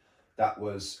run that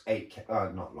was 8K,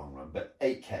 not long run, but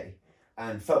 8K,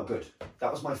 and felt good.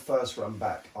 That was my first run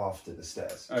back after the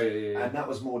stairs. Oh, yeah. And that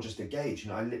was more just a gauge.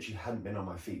 I literally hadn't been on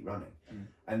my feet running.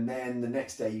 And then the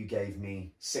next day you gave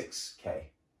me 6K.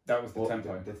 That was the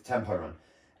tempo. The tempo run.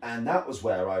 And that was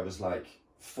where I was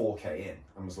 4K in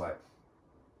and was like,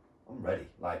 I'm ready.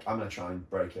 I'm going to try and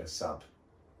break a sub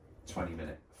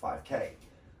 20-minute 5K.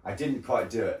 I didn't quite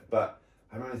do it, but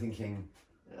I remember thinking,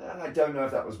 I don't know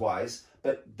if that was wise.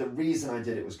 But the reason I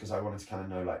did it was because I wanted to kind of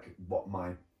know what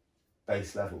my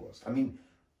base level was. I mean,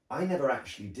 I never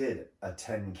actually did a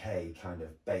 10K kind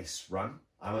of base run.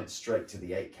 I went straight to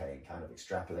the 8K and kind of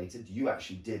extrapolated. You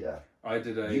actually did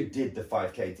you did the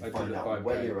 5K to find out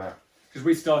where you're at. Because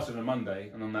we started on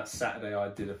Monday, and on that Saturday I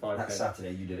did a 5K. That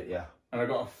Saturday you did it, yeah. and I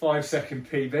got a 5-second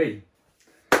PB,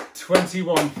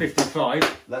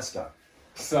 21:55. Let's go.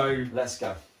 So let's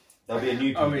go. There'll be a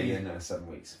new PB in 7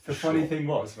 weeks. The funny thing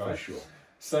was, right? For sure.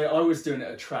 So I was doing it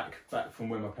at a track back from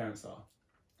where my parents are,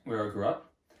 where I grew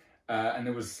up, and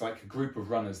there was like a group of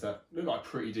runners that looked like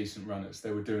pretty decent runners.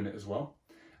 They were doing it as well.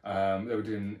 They were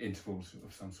doing intervals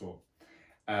of some sort.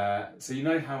 So you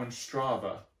know how on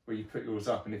Strava, where you put yours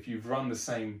up, and if you've run the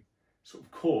same sort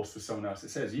of course with someone else, it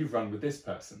says you've run with this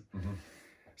person. Mm-hmm.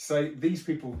 So these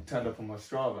people turned up on my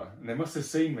Strava, and they must have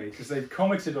seen me because they've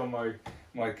commented on my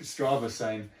Strava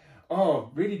saying,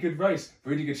 "Oh, really good race,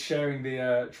 really good sharing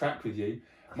the track with you.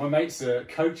 My mate's a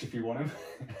coach if you want him."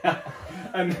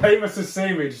 And they must have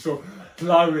seen me just sort of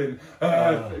blowing,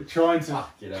 trying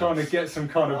to get some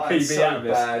kind of PB out of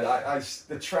this. Bad.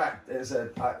 The track,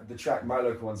 the track, my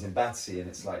local one's in Battersea, and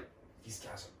it's like, these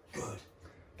guys are good.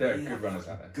 They're good runners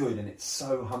out there. Good, and it's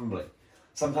so humbling.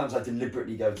 Sometimes I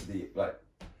deliberately go to the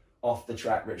off the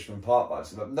track Richmond Park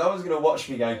bikes, but no one's going to watch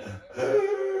me going.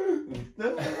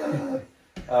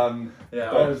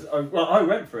 I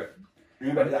went for it. You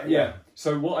remember that? Yeah.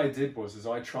 So what I did was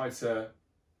I tried to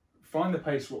find the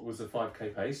pace, what was a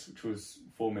 5k pace, which was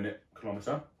 4-minute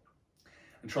kilometre,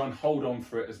 and try and hold on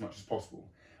for it as much as possible.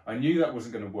 I knew that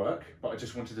wasn't going to work, but I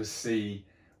just wanted to see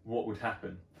what would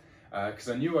happen, because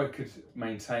I knew I could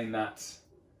maintain that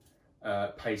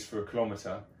pace for a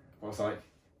kilometre. I was like,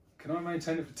 can I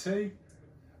maintain it for 2?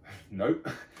 Nope.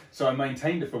 So I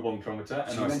maintained it for 1 kilometre.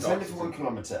 So you maintained it for 1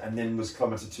 kilometre, and then was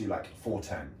kilometre 2 like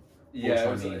 4:10? Yeah,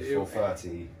 4:20,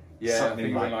 4:30. Yeah,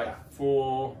 something like that.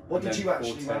 4. What did you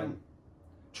actually run?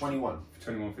 21.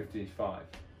 21:55.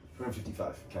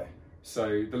 21:55. Okay.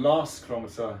 So the last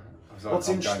kilometre. What's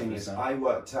interesting is I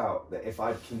worked out that if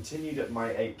I'd continued at my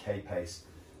 8k pace,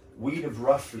 we'd have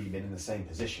roughly been in the same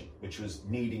position, which was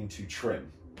needing to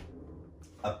trim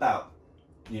about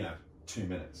 2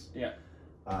 minutes. Yeah.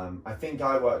 I think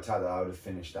I worked out that I would have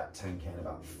finished that 10k in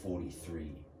about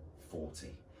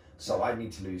 43:40. So I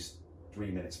need to lose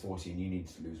 3 minutes 40, and you need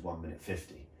to lose 1 minute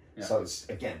 50. Yeah. So it's,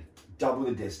 again, double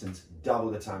the distance,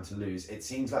 double the time to lose. It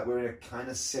seems like we're in a kind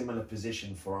of similar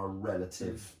position for our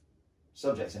relative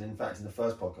subjects. And in fact, in the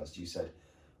first podcast, you said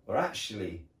we're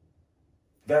actually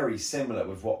very similar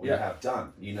with what we have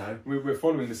done, We're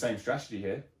following the same strategy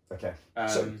here. Okay.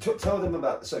 So tell them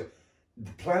about, so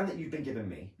the plan that you've been giving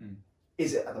me,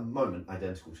 is it at the moment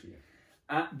identical to you?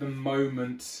 At the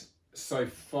moment, so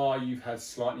far, you've had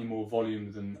slightly more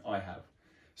volume than I have.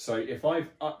 So if I've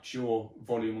upped your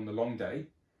volume on the long day,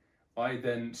 I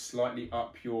then slightly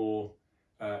up your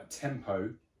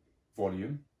tempo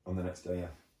volume. On the next day, yeah.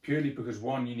 Purely because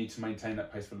 1, you need to maintain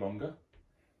that pace for longer.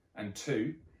 And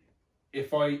 2,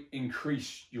 if I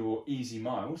increase your easy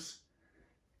miles,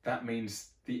 that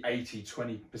means the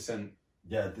 80-20%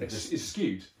 is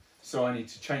skewed. So I need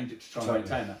to change it to try and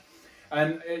maintain that.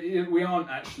 And we aren't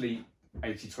actually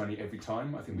 80-20 every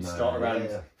time. I think we start around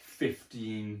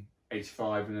 15-85,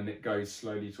 and then it goes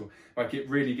slowly to it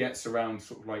really gets around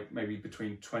sort of like maybe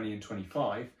between 20 and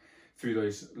 25 through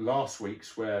those last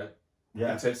weeks where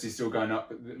intensity is still going up,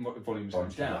 but the volume is going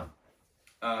down.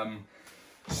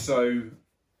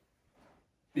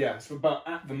 But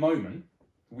at the moment,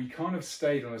 we kind of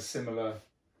stayed on a similar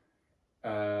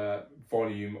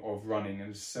volume of running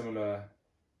and similar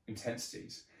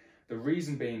intensities. The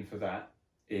reason being for that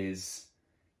is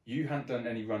you hadn't done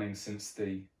any running since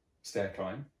the stair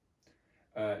climb.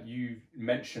 You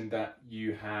mentioned that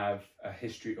you have a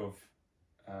history of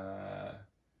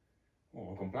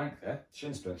I've gone blank there.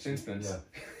 Shin splints.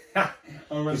 Yeah.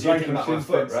 I'm blank on shin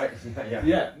splints, right?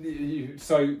 Yeah.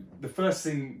 So the first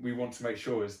thing we want to make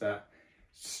sure is that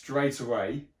straight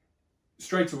away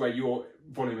your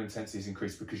volume intensity is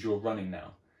increased because you're running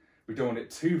now. We don't want it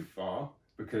too far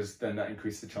because then that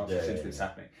increases the chance of shin splints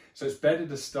happening. So it's better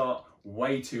to start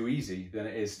way too easy than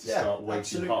it is to start way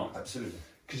too hard. Absolutely.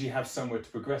 Because you have somewhere to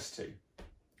progress to.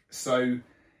 So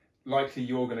likely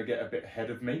you're going to get a bit ahead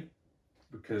of me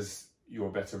because you're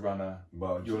a better runner.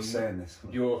 Well, you're saying this.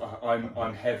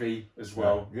 I'm heavy as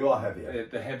well. You are heavier.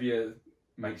 The heavier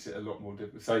makes it a lot more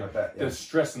difficult. So the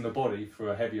stress on the body for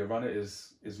a heavier runner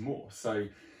is more. So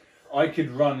I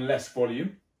could run less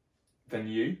volume than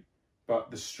you, but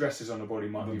the stresses on the body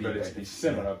might be relatively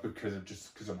similar because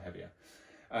I'm heavier.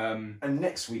 And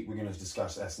next week we're going to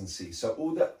discuss S&C. So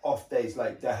all the off days,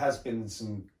 there has been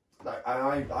some,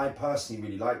 I personally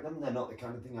really like them. They're not the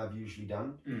kind of thing I've usually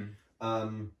done.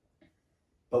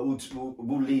 But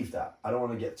we'll leave that. I don't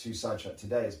want to get too sidetracked.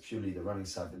 Today is purely the running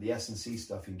side, but the S&C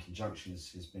stuff in conjunction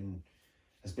has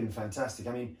been fantastic.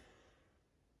 I mean,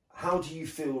 how do you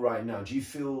feel right now? Do you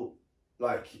feel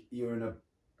like you're in a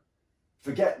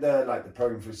forget the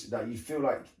program for that. You feel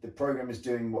like the program is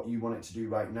doing what you want it to do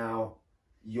right now.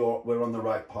 We're on the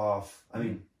right path. I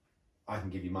mean, I can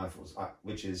give you my thoughts,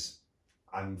 which is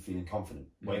I'm feeling confident,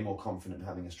 way more confident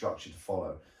having a structure to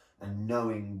follow and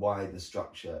knowing why the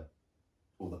structure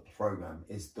or the program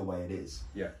is the way it is.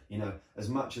 Yeah. You know, as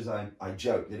much as I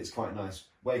joke that it's quite nice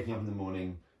waking up in the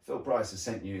morning, Phil Price has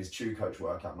sent you his True Coach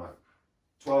workout. I'm like,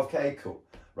 12K, cool,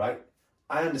 right?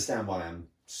 I understand why I'm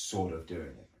sort of doing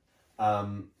it.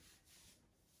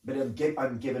 But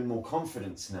I'm given more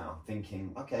confidence now,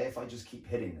 thinking, okay, if I just keep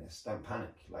hitting this, don't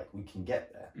panic, like we can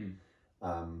get there.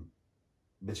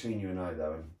 Between you and I,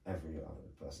 though, and every other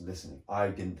person listening, I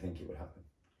didn't think it would happen.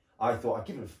 I thought I'd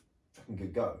give it a fucking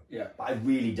good go. Yeah. But I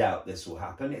really doubt this will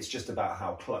happen. It's just about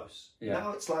how close. Yeah.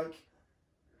 Now it's like,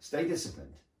 stay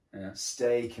disciplined. Yeah.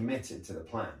 Stay committed to the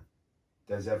plan.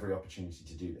 There's every opportunity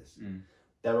to do this.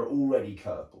 There are already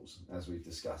curveballs, as we've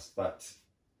discussed, but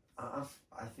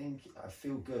I think I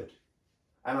feel good.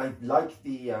 And I like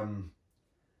the,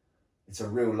 it's a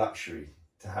real luxury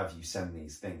to have you send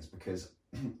these things because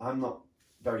I'm not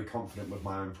very confident with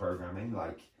my own programming.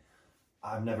 Like,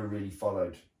 I've never really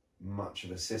followed much of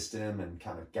a system and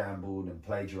kind of gambled and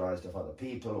plagiarized off other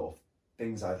people or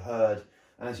things I've heard.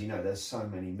 And as you know, there's so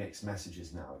many mixed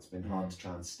messages now. It's been hard to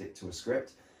try and stick to a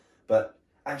script. But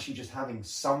actually just having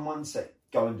someone say,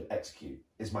 go and execute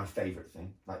is my favorite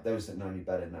thing. Like, those that know me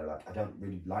better know, like, I don't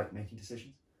really like making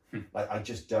decisions. Like, I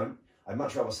just don't. I'd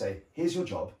much rather say, here's your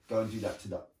job, go and do that to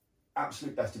the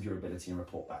absolute best of your ability and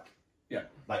report back. Yeah.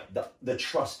 Like the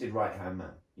trusted right-hand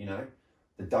man, you know?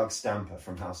 The Doug Stamper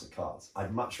from House of Cards.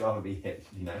 I'd much rather be him,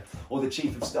 you know? Or the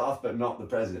chief of staff, but not the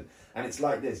president. And it's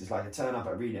like this. It's like I turn up,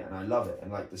 I read it, and I love it.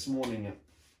 And like this morning,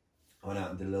 I went out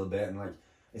and did a little bit, and like,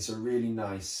 it's a really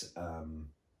nice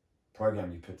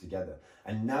program you put together.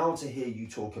 And now to hear you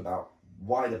talk about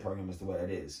why the program is the way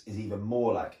it is even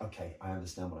more like, okay, I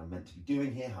understand what I'm meant to be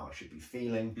doing here, how I should be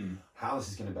feeling, how this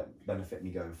is going to benefit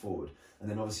me going forward. And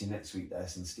then obviously next week, the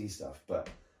S&C stuff. But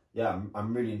yeah,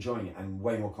 I'm really enjoying it and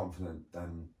way more confident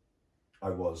than I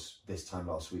was this time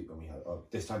last week when we had,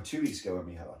 this time 2 weeks ago when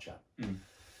we had our chat.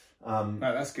 No,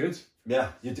 that's good.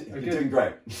 Yeah, you're doing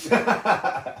great.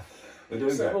 We're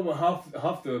doing great. Well,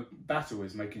 half the battle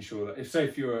is making sure that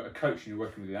if you're a coach and you're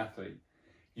working with an athlete,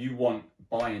 you want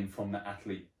buy-in from the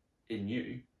athlete in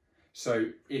you. So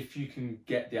if you can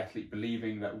get the athlete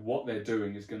believing that what they're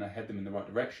doing is going to head them in the right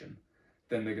direction,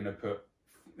 then they're going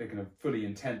to fully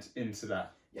intent into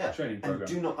that training program. And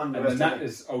do not underestimate. And then that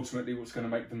is ultimately what's going to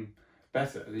make them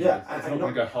better. Yeah, it's not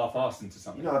going to go half-assed into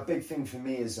something. You know, a big thing for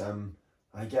me is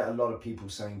I get a lot of people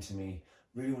saying to me,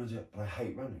 really want to do it, but I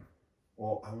hate running.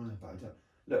 Or I want to, but I don't.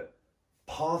 Look,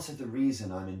 part of the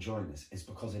reason I'm enjoying this is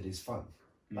because it is fun.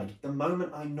 Like, the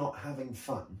moment I'm not having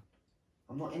fun,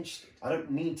 I'm not interested. I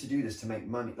don't need to do this to make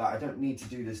money. Like, I don't need to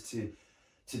do this to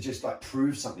just like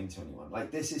prove something to anyone.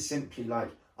 Like, this is simply like,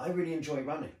 I really enjoy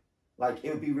running. Like,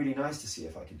 it would be really nice to see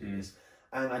if I could do this.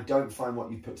 And I don't find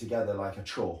what you put together like a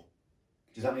chore.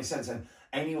 Does that make sense? And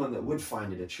anyone that would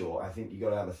find it a chore, I think you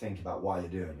got to have a think about why you're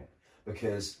doing it.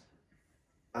 Because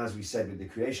as we said with the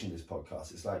creation of this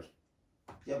podcast, it's like,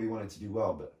 yeah, we want it to do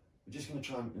well, but we're just going to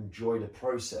try and enjoy the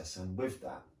process, and with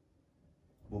that,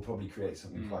 we'll probably create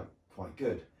something quite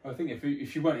good. I think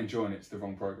if you weren't enjoying it, it's the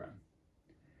wrong program.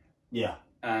 Yeah,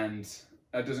 and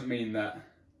that doesn't mean that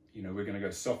we're going to go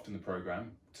soft in the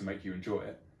program to make you enjoy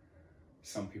it.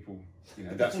 Some people,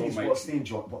 that's what makes. What's the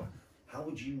enjoyment? How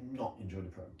would you not enjoy the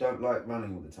program? Don't like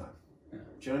running all the time. Yeah.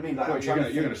 Do you know what I mean? Like,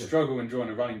 well, you're going to struggle enjoying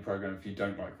a running program if you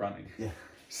don't like running. Yeah.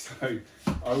 So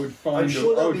I would find a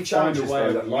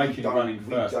way of liking running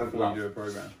first before you do a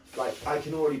program. Like, I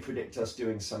can already predict us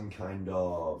doing some kind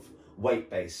of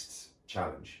weight-based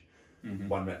challenge.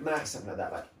 1 minute max, something like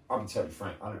that. Like, I'm totally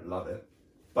frank, I don't love it.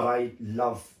 But I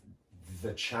love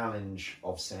the challenge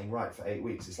of saying, right, for 8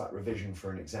 weeks, it's like revision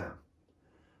for an exam.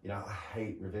 I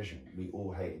hate revision. We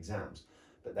all hate exams.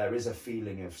 But there is a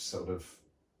feeling of sort of,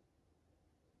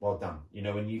 well done,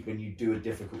 when you do a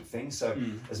difficult thing. So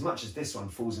as much as this one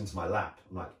falls into my lap,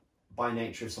 I'm like, by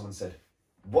nature, if someone said,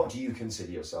 what do you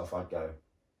consider yourself? I'd go,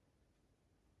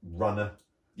 runner.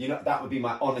 That would be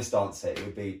my honest answer. It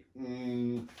would be,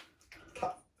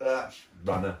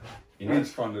 runner. We need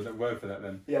to find a word for that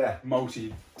then. Yeah.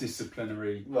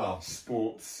 Multidisciplinary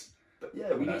sports. But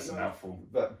yeah, that's a mouthful.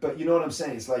 But you know what I'm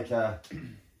saying? It's like,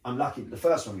 I'm lucky. The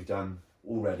first one we've done,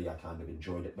 already I kind of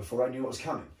enjoyed it before I knew what was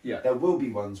coming. Yeah. There will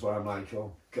be ones where I'm like,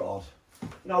 oh God.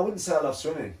 I wouldn't say I love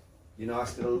swimming. I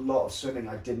did a lot of swimming.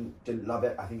 I didn't love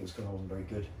it. I think it was because I wasn't very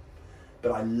good.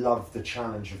 But I loved the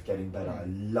challenge of getting better. I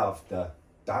loved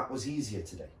that was easier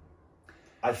today.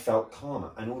 I felt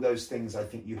calmer. And all those things I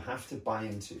think you have to buy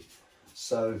into.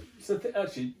 So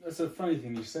actually, that's a funny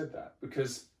thing you said that,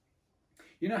 because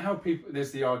you know how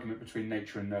there's the argument between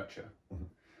nature and nurture. Mm-hmm.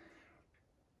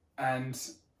 And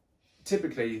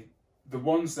typically, the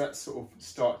ones that sort of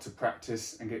start to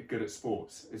practice and get good at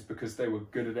sports is because they were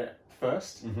good at it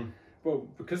first. Mm-hmm. Well,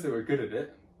 because they were good at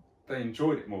it, they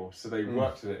enjoyed it more, so they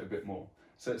worked at it a bit more.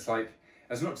 So it's like,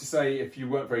 as not to say if you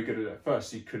weren't very good at it at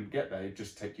first, you couldn't get there, it'd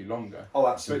just take you longer. Oh,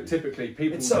 absolutely. But typically,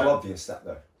 people... It's so obvious that,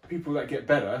 though. People that get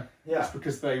better, it's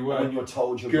because they were when you're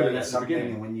told you're good great at something, the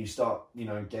and when you start,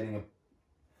 getting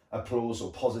applause or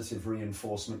positive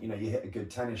reinforcement, you hit a good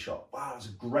tennis shot. Wow, it's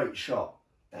a great shot.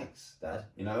 Thanks, Dad.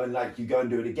 And like you go and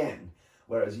do it again.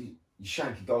 Whereas you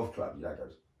shank a golf club, your dad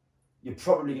goes, you're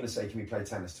probably going to say, can we play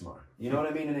tennis tomorrow? You know what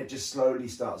I mean? And it just slowly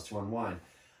starts to unwind,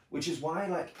 which is why,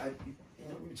 like,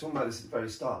 we were talking about this at the very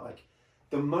start. Like,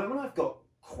 the moment I've got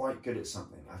quite good at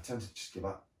something, I tend to just give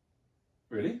up.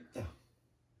 Really? Yeah.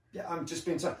 Yeah, I'm just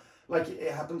being so, like,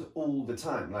 it happens all the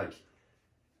time. Like,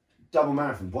 double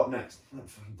marathon, what next? I'm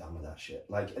fucking done with that shit.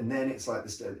 Like, and then it's like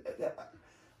this.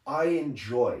 I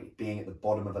enjoy being at the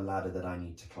bottom of a ladder that I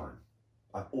need to climb.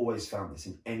 I've always found this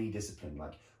in any discipline.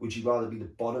 Like, would you rather be the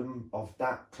bottom of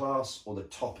that class or the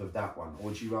top of that one? Or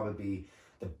would you rather be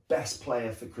the best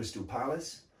player for Crystal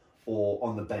Palace or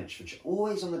on the bench for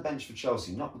always on the bench for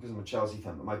Chelsea? Not because I'm a Chelsea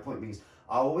fan, but my point being is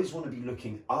I always want to be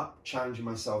looking up, challenging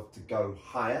myself to go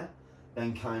higher,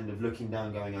 than kind of looking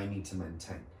down going, I need to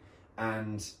maintain.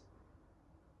 And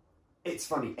it's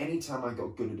funny, anytime I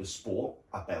got good at a sport,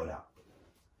 I bailed out.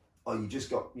 Oh, you just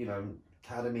got,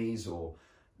 academies or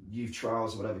youth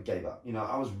trials or whatever, gave up.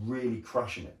 I was really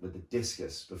crushing it with the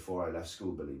discus before I left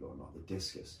school, believe it or not. The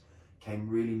discus came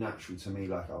really natural to me,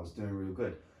 like I was doing real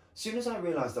good. As soon as I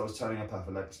realised I was turning up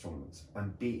athletics tournaments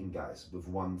and beating guys with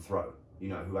one throw, who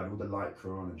had all the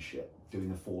lycra on and shit, doing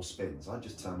the 4 spins, I'd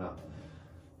just turn up.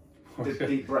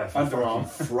 Deep breath and fucking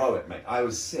throw it, mate. I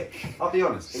was sick. I'll be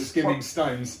honest. It was skimming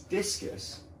stones.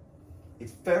 Discus,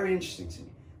 it's very interesting to me.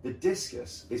 The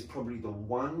discus is probably the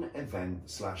one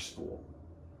event/sport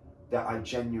that I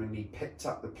genuinely picked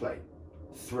up the plate,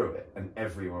 threw it, and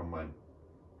everyone went,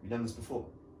 "Have you done this before?"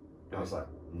 And I was like,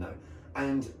 "No."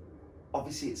 And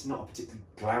obviously it's not a particularly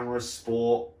glamorous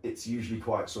sport. It's usually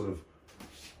quite sort of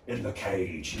in the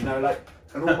cage, and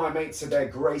all my mates are there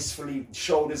gracefully,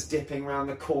 shoulders dipping around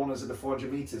the corners of the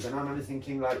 400 meters, and I'm only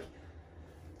thinking like,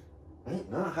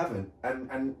 no, I haven't.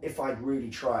 And if I'd really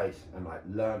tried and like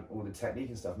learned all the technique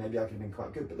and stuff, maybe I could have been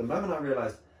quite good. But the moment I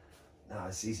realised,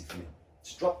 it's easy for me,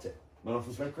 just dropped it. Went off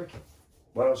and played cricket.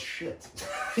 Well, I was shit.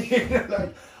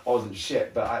 I wasn't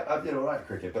shit, but I did all right at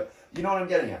cricket. But you know what I'm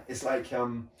getting at? It's like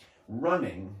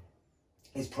running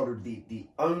is probably the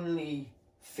only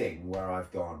thing where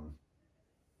I've gone,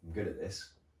 I'm good at this.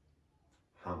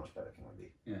 How much better can I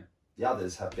be? Yeah. The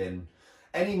others have been,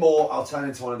 any more, I'll turn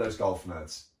into one of those golf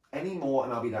nerds. Any more,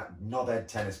 and I'll be that knobhead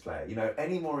tennis player.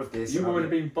 Any more of this. You've already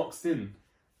been boxed in.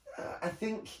 I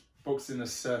think. Boxed in a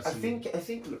certain. I think.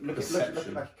 Look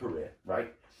at my career,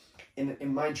 right?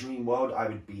 In my dream world, I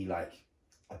would be like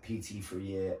a PT for a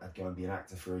year. I'd go and be an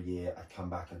actor for a year. I'd come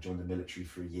back. I'd join the military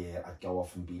for a year. I'd go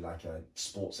off and be like a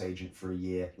sports agent for a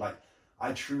year. Like,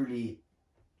 I truly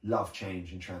love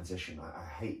change and transition. I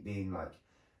hate being like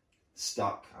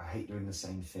stuck. I hate doing the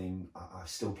same thing. I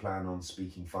still plan on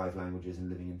speaking 5 languages and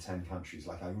living in 10 countries.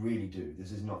 Like, I really do.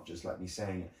 This is not just like me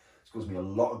saying it. It's caused me a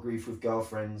lot of grief with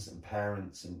girlfriends and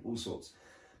parents and all sorts.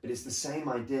 But it's the same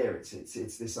idea.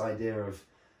 It's this idea of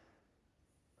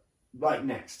right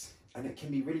next. And it can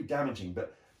be really damaging.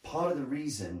 But part of the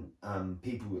reason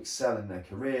people who excel in their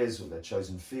careers or their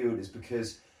chosen field is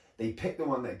because they pick the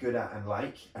one they're good at and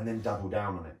like, and then double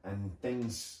down on it. And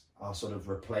things are sort of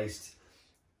replaced.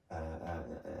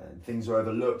 Things are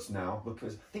overlooked now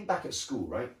because think back at school,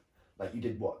 right? Like you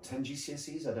did what, 10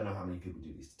 GCSEs? I don't know how many people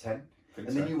do these, 10? And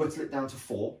then you whittle it down to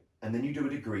 4, and then you do a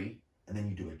degree, and then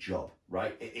you do a job,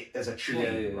 right? There's a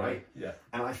chain, right? Yeah.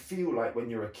 And I feel like when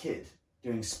you're a kid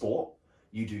doing sport,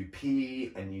 you do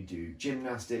PE and you do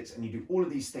gymnastics and you do all of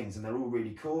these things and they're all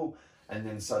really cool. And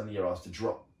then suddenly you're asked to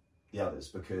drop the others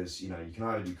because, you can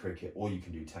either do cricket or you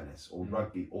can do tennis or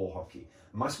rugby or hockey.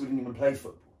 My school didn't even play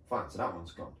football. Fine, so that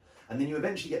one's gone. And then you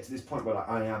eventually get to this point where like,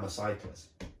 I am a cyclist.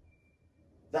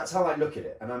 That's how I look at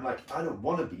it. And I'm like, I don't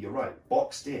want to be, you're right,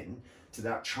 boxed in to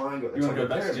that triangle at the top of the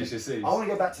pyramid. You want to go back to GCSEs? I want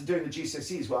to go back to doing the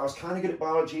GCSEs where I was kind of good at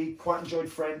biology, quite enjoyed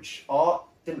French, art,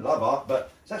 didn't love art,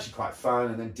 but it's actually quite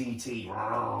fun. And then DT,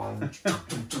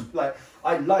 like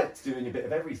I liked doing a bit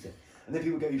of everything. And then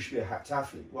people go, you should be a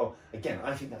heptathlete. Well, again,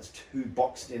 I think that's too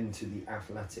boxed into the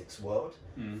athletics world.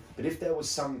 But if there was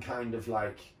some kind of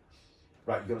like,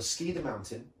 Right, you've got to ski the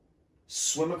mountain,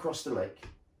 swim across the lake,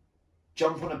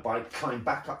 jump on a bike, climb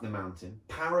back up the mountain,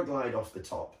 paraglide off the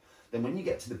top. Then when you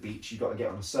get to the beach, you've got to get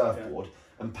on a surfboard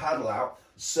and paddle out,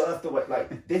 surf the way.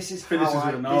 Like, this is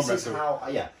how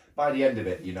yeah. By the end of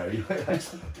it, you know, like,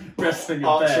 wrestling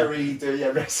archery,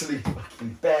 wrestling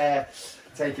fucking bear,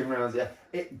 taking rounds. Yeah,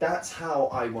 that's how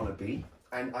I want to be.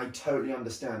 And I totally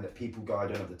understand that people go, I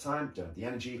don't have the time, don't have the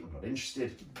energy, I'm not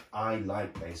interested. I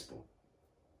like baseball.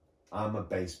 I'm a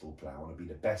baseball player. I want to be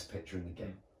the best pitcher in the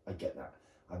game. I get that.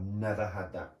 I've never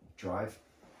had that drive.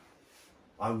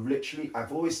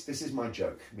 This is my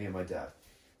joke, me and my dad.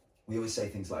 We always say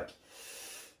things like,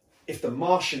 if the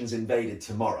Martians invaded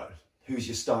tomorrow, who's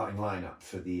your starting lineup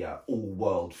for the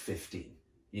all-world 15?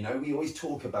 You know, we always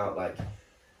talk about like,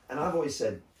 and I've always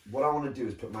said, what I want to do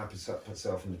is put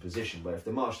myself in the position where if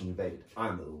the Martians invaded,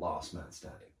 I'm the last man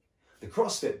standing. The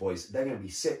CrossFit boys, they're going to be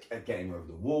sick at getting over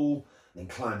the wall, then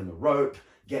climbing the rope,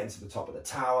 getting to the top of the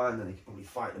tower, and then they can probably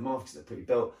fight them off because they're pretty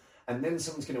built. And then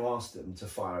someone's going to ask them to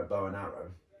fire a bow and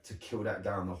arrow to kill that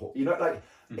guy on the horse. You know, like,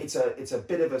 it's a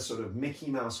bit of a sort of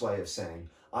Mickey Mouse way of saying,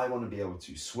 I want to be able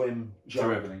to swim,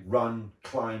 jump, run,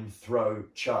 climb, throw,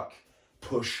 chuck,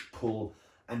 push, pull,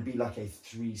 and be like a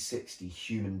 360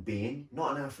 human being.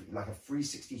 Not an athlete, like a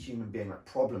 360 human being, like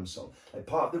problem solve. Like,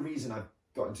 part of the reason I've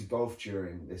got into golf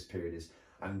during this period is,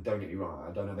 and don't get me wrong,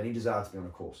 I don't have any desire to be on a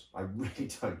course. I really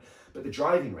don't. But the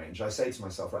driving range, I say to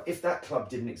myself, right, if that club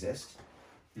didn't exist,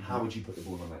 how would you put the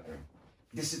ball on that green?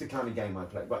 This is the kind of game I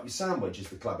play. Right, your sandwich is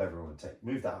the club everyone would take.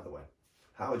 Move that out of the way.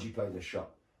 How would you play this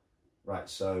shot? Right,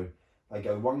 so I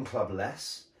go one club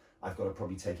less. I've got to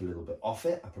probably take a little bit off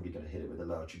it. I've probably got to hit it with a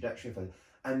lower trajectory.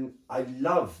 And I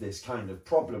love this kind of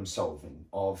problem solving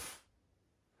of,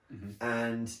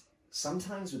 and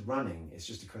sometimes with running, it's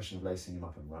just a question of lacing them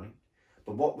up and running.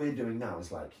 But what we're doing now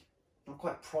is like, not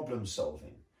quite problem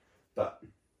solving, but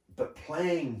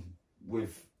playing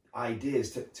with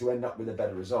ideas to end up with a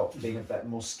better result, being a better,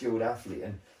 more skilled athlete.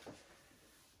 And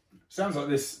sounds like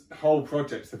this whole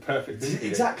project's the perfect thing.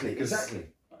 Exactly.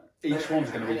 Each one's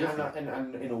going to be different.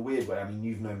 And in a weird way, I mean,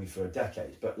 you've known me for a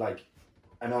decade, but like,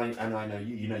 and I know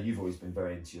you know, you've always been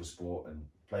very into your sport and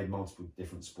played multiple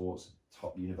different sports,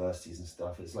 top universities and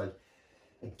stuff. It's like,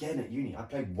 again, at uni, I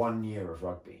played 1 year of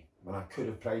rugby when I could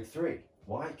have played 3.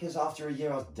 Why? Because after a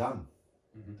year I was done.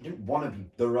 I didn't want to be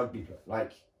the rugby player.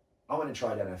 Like, I went and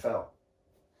tried NFL.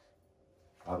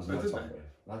 I was not top.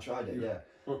 I tried it, yeah.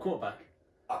 Well, quarterback.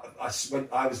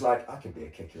 I was like, I could be a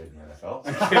kicker in the NFL.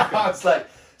 I was like,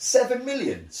 7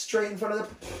 million straight in front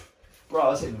of the. Bro, I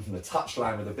was hitting from the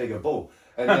touchline with a bigger ball,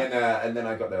 and then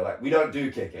I got there like, we don't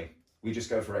do kicking. We just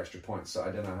go for extra points. So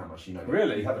I don't know how much you know.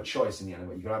 Really? You have a choice in the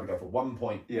NFL. You can either go for 1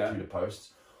 point through the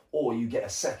posts, or you get a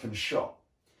second shot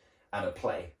at a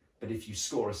play. But if you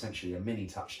score essentially a mini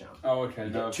touchdown, you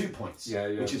get 2 points.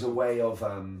 Which is a way of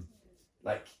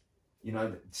like, you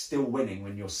know, still winning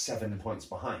when you're 7 points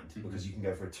behind, because you can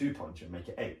go for a 2-pointer and make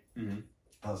it 8.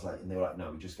 I was like, and they were like,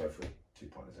 no, we just go for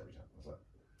 2-pointers every time. I was like,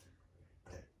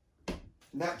 okay.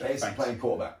 In that case, I'm playing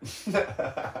quarterback.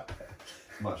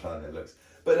 Much harder than it looks.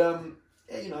 But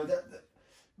you know,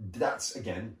 that's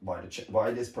again why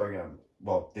this program,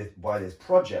 why this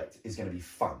project is going to be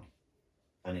fun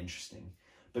and interesting.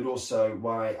 But also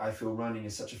why I feel running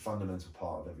is such a fundamental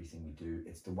part of everything we do.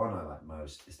 It's the one I like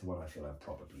most. It's the one I feel I'm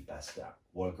probably best at.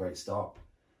 What a great start.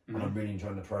 And I'm really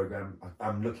enjoying the program.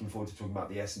 I'm looking forward to talking about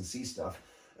the S&C stuff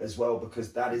as well,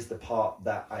 because that is the part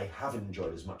that I haven't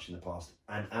enjoyed as much in the past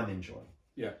and am enjoying.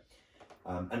 Yeah.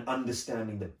 And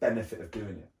understanding the benefit of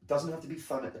doing it. It doesn't have to be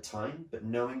fun at the time, but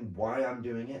knowing why I'm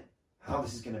doing it, how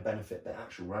this is going to benefit the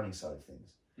actual running side of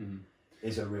things.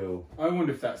 Is a real. I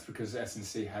wonder if that's because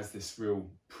S&C has this real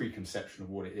preconception of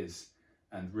what it is,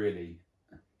 and really,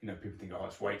 you know, people think, oh,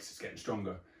 it's weights, it's getting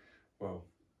stronger. Well,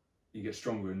 you get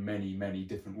stronger in many, many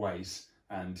different ways,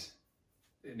 and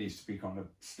it needs to be kind of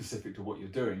specific to what you're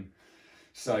doing.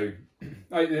 So,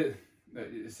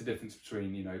 it's the difference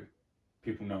between, you know,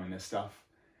 people knowing their stuff,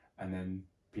 and then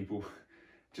people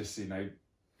just, you know,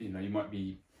 you might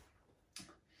be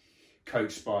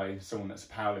coached by someone that's a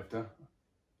powerlifter.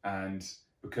 And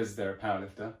because they're a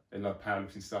powerlifter, they love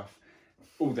powerlifting stuff,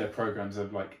 all their programs are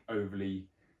like overly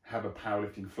have a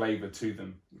powerlifting flavour to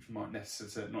them, which might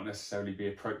not necessarily be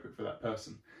appropriate for that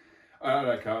person.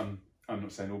 I'm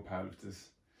not saying all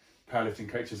powerlifting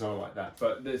coaches are like that,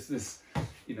 but there's this,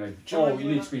 you know, you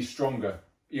need to be stronger.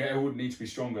 Yeah, it would need to be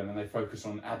stronger, and then they focus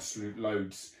on absolute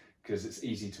loads because it's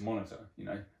easy to monitor. You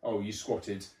know, you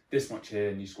squatted this much here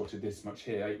and you squatted this much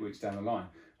here 8 weeks down the line.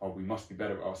 We must be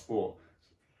better at our sport.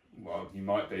 Well, you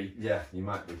might be. Yeah, you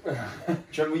might be. Do you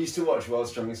remember we used to watch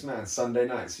World's Strongest Man Sunday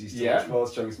nights? We used to watch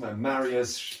World's Strongest Man.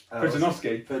 Marius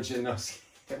Pudzianowski.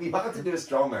 We might have to do a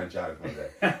strongman challenge one day.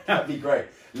 That'd be great.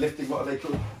 Lifting, what are they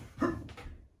called?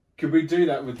 Could we do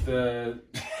that with the?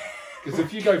 Because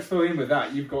if you go full in with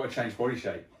that, you've got to change body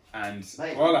shape, and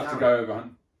Mate, I'll have to go over.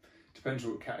 Depends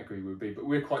what category we'd be, but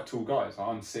we're quite tall guys.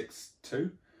 I'm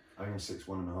 6'2". I think I'm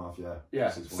 6'1.5". Yeah. Yeah.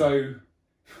 6'1". So,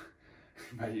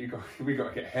 mate, we got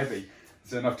to get heavy.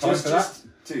 Is there enough time for that?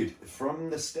 Dude, from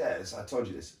the stairs, I told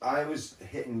you this. I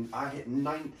hit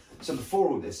 9. So before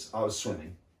all this, I was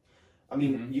swimming. I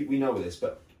mean, we know this,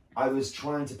 but I was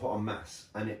trying to put on mass,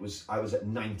 and I was at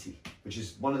 90, which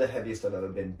is one of the heaviest I've ever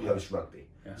been post rugby.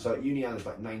 Yeah. So at uni, I was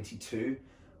like 92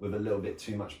 with a little bit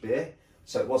too much beer.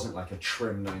 So it wasn't like a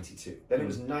trim 92. Then it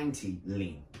was 90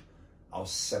 lean. I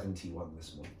was 71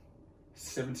 this morning.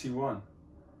 71.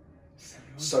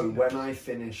 So when I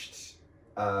finished,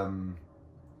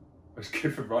 it's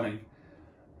good for running.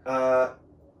 What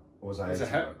was I?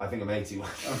 I think I'm 81.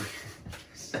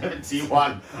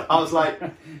 71. I was like,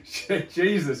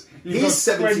 Jesus. He's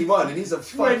 71 and he's a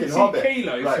fucking hobbit.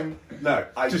 Kilos. Right. No,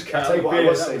 I just I'll tell you what I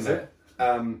was saying there.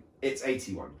 It's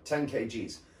 81, 10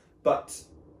 kgs. But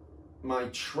my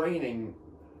training,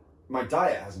 my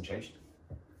diet hasn't changed.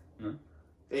 No.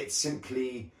 It's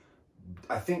simply,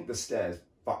 I think the stairs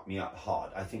fucked me up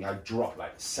hard. I think I dropped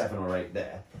like 7 or 8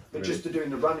 there. But really? Just to doing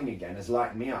the running again has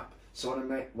lightened me up. So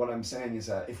what I'm saying is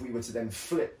if we were to then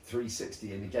flip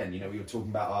 360 and again, we were talking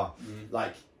about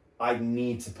like, I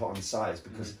need to put on size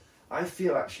because I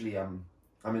feel actually I'm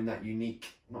in that not unique,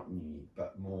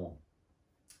 but more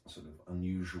sort of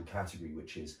unusual category,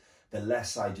 which is the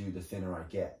less I do, the thinner I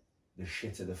get, the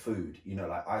shitter the food.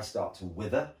 Like I start to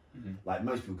wither. Like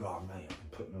most people go, oh mate, I've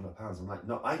been putting on the pounds. I'm like,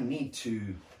 no, I need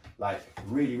to like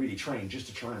really, really train just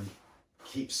to try and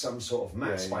keep some sort of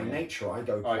mass. By nature, I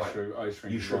go quite...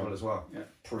 You shrivel as well. Yeah.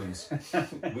 Prunes.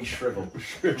 We shrivel.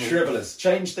 Shrivelers.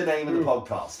 Change the name of the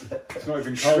podcast. It's not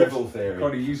even cold. Shrivel theory.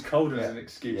 God, you use cold as an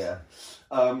excuse. Yeah.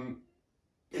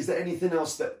 Is there anything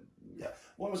else that... Yeah.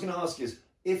 What I was going to ask is,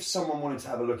 if someone wanted to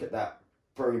have a look at that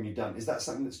program you've done, is that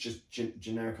something that's just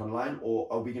generic online, or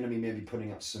are we going to be maybe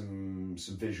putting up some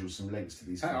visuals, some links to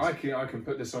these things? I can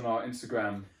put this on our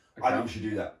Instagram account. I think we should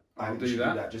do that. I'll do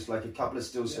that. Just like a couple of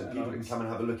stills so people can come and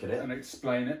have a look at it. And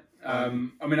explain it. I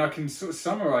mean, I can sort of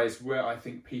summarise where I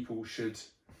think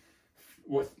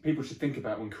what people should think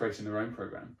about when creating their own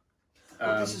programme.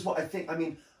 Well, this is what I think. I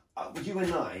mean, you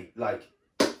and I, like,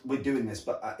 we're doing this,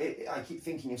 but I keep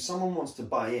thinking if someone wants to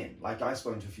buy in, like I've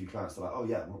spoken to a few clients, they're like, oh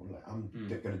yeah, I'm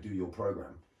going to do your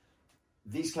programme.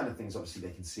 These kind of things, obviously,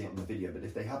 they can see it on the video, but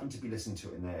if they happen to be listening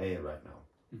to it in their ear right now,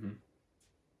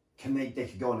 they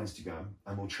could go on Instagram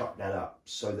and we'll chop that up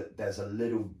so that there's a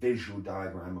little visual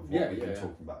diagram of what we've been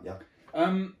talking about.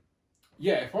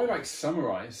 If I like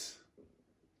summarise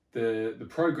the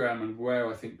program and where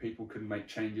I think people can make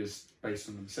changes based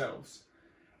on themselves,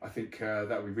 I think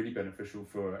that would be really beneficial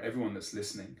for everyone that's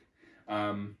listening.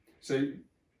 So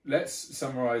let's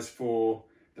summarise for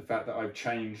the fact that I've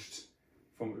changed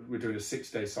we're doing a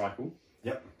 6-day cycle.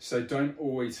 Yep. So don't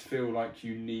always feel like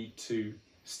you need to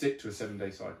stick to a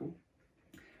 7-day cycle.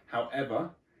 However,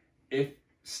 if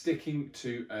sticking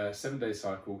to a 7-day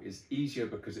cycle is easier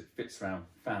because it fits around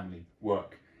family,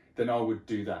 work, then I would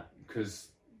do that because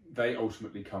they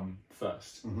ultimately come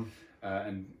first.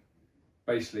 And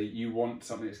basically you want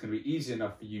something that's going to be easy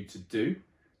enough for you to do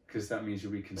because that means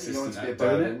you'll be consistent at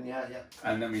doing it.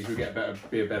 And that means you'll be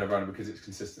a better runner because it's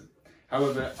consistent.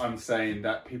 However, I'm saying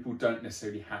that people don't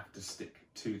necessarily have to stick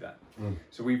to that.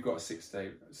 So we've got a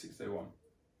 6-day one.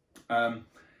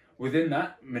 Within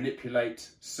that, manipulate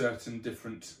certain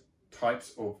different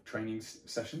types of training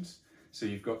sessions. So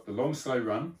you've got the long, slow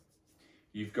run,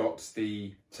 you've got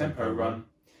the tempo run,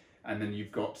 and then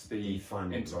you've got the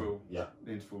interval, the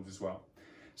intervals as well.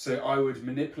 So I would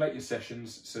manipulate your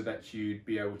sessions so that you'd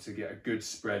be able to get a good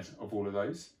spread of all of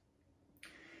those.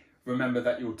 Remember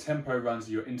that your tempo runs,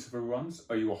 your interval runs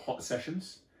are your hot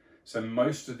sessions. So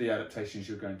most of the adaptations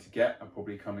you're going to get are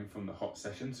probably coming from the hot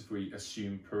sessions if we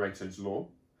assume Pareto's law.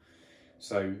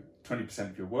 So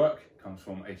 20% of your work comes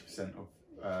from 80% of...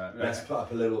 let's put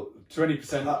up a little...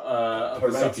 20% of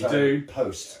the stuff you do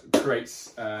post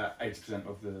creates 80%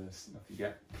 of the stuff you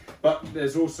get. But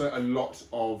there's also a lot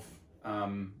of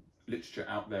literature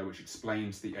out there which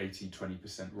explains the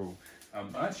 80-20% rule.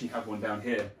 I actually have one down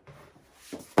here.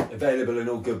 Available in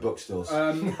all good bookstores.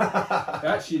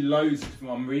 Actually loads.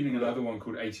 I'm reading another one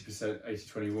called 80%,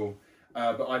 80-20 rule.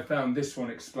 But I found this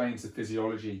one explains the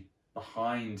physiology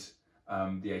behind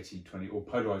the 80-20 or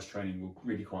polarized training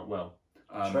really quite well.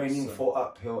 Training for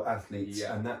Uphill Athletes,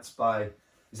 and that's by...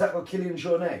 Is that by Kilian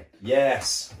Jornet?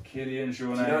 Yes. Kilian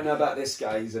Jornet. Do you don't know about this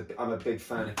guy? I'm a big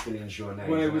fan of Kilian Jornet.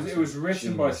 Well, it was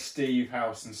written by Steve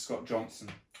House and Scott Johnson.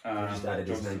 I just added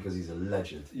his name because he's a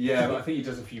legend. Yeah, but I think he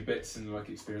does a few bits and like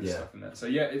experience stuff in that. So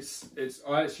yeah, it's.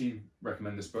 I actually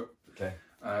recommend this book. Okay.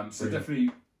 So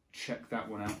definitely check that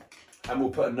one out. And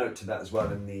we'll put a note to that as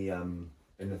well in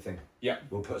the thing. Yeah.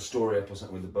 We'll put a story up or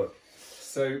something with the book.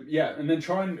 So yeah, and then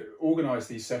try and organise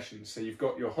these sessions. So you've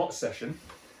got your hot session,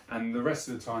 and the rest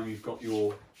of the time you've got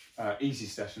your easy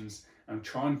sessions, and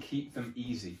try and keep them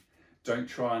easy. Don't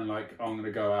try and I'm going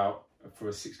to go out for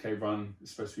a 6K run.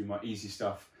 It's supposed to be my easy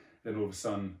stuff. Then all of a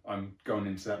sudden I'm going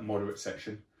into that moderate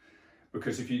section,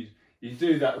 because if you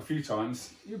do that a few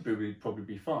times, you'll probably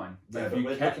be fine. But if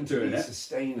you kept doing it,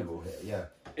 sustainable here. Yeah,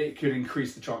 it could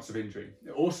increase the chance of injury.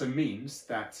 It also means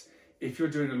that if you're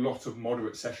doing a lot of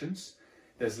moderate sessions,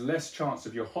 there's less chance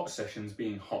of your hot sessions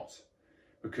being hot,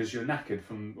 because you're knackered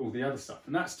from all the other stuff.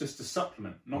 And that's just a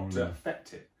supplement, not to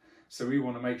affect it. So we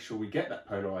want to make sure we get that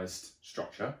polarised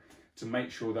structure to make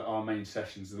sure that our main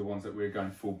sessions are the ones that we're going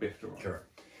full bifter on.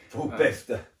 Correct. Full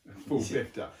bifter. Full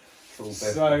bifter. Full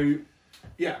bifter. So,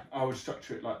 yeah, I would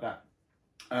structure it like that.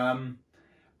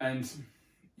 And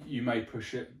you may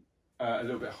push it a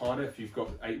little bit harder. If you've got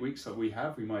 8 weeks like we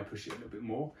have, we might push it a little bit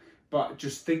more. But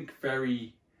just think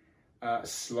very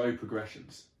slow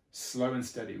progressions. Slow and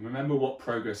steady. Remember what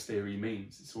progress theory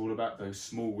means. It's all about those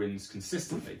small wins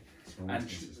consistently.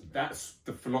 That's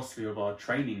the philosophy of our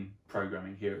training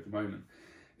programming here at the moment.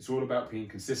 It's all about being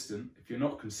consistent. If you're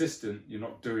not consistent, you're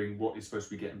not doing what you're supposed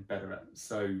to be getting better at.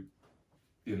 So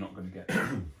you're not going to get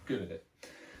good at it.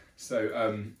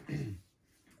 So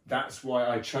that's why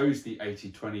I chose the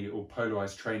 80-20 or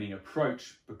polarized training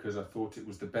approach, because I thought it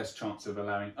was the best chance of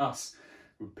allowing us,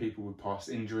 with people with past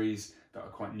injuries that are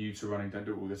quite new to running, don't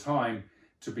do it all the time,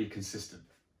 to be consistent.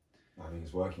 I think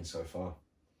it's working so far.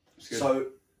 So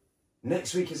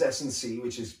next week is S&C,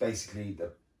 which is basically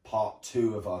the part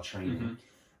 2 of our training.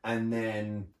 And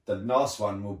then the last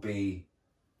one will be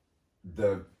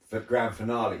the grand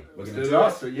finale. We're going to do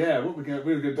last one, yeah. What we're going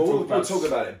to talk about. We'll talk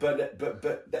about it.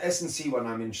 But the S&C one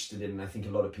I'm interested in, and I think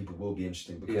a lot of people will be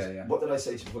interested in, because what did I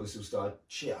say to you before this all started?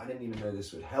 Shit, I didn't even know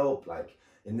this would help. Like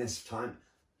in this time,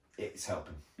 it's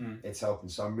helping. It's helping.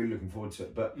 So I'm really looking forward to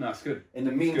it. But no, it's good. In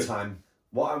the meantime,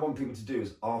 what I want people to do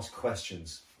is ask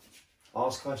questions.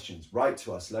 Ask questions. Write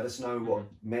to us. Let us know what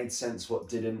made sense, what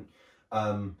didn't.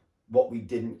 What we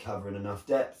didn't cover in enough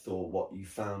depth, or what you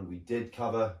found we did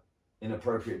cover in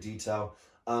appropriate detail.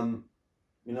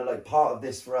 Part of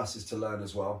this for us is to learn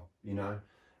as well,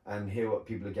 and hear what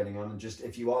people are getting on. And just,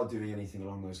 if you are doing anything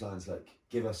along those lines,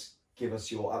 give us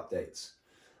your updates.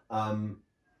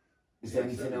 Is there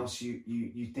anything else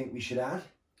you think we should add?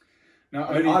 No,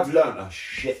 I've learned a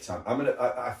shit ton.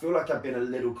 I feel like I've been a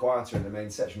little quieter in the main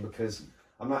section, because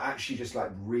I'm not actually just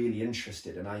really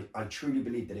interested. And I truly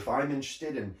believe that if I'm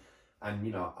interested and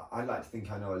I like to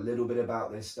think I know a little bit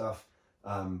about this stuff,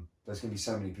 there's going to be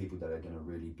so many people that are going to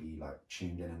really be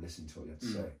tuned in and listen to what you have to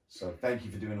say. So thank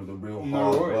you for doing all the real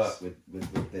hard work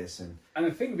with this. And I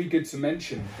think it'd be good to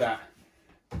mention that,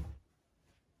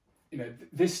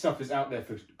 this stuff is out there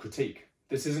for critique.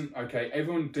 This isn't, okay,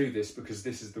 everyone do this because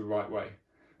this is the right way.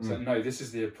 So no, this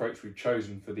is the approach we've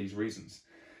chosen for these reasons.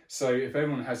 So if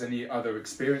everyone has any other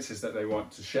experiences that they want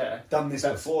to share... Done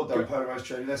polarised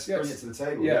training, let's bring it to the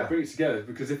table. Yeah, bring it together,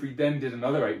 because if we then did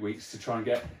another 8 weeks to try and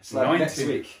get 90... next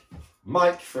week,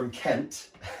 Mike from Kent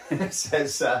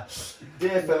says,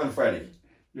 Dear Phil and Freddie,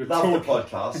 love the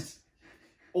podcast.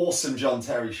 Awesome John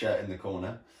Terry shirt in the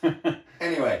corner.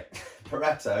 Anyway,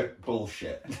 Pareto,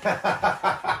 bullshit.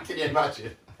 Can you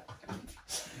imagine?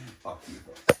 Fuck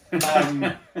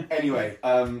you. Anyway,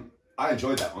 I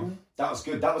enjoyed that one. That was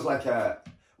good. That was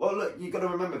well, look, you got to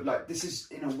remember, this is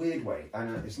in a weird way,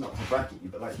 and it's not to bracket you,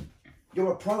 but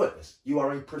you're a pro at this. You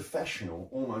are a professional,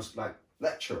 almost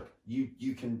lecturer.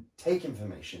 You can take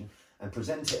information and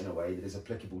present it in a way that is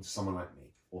applicable to someone like me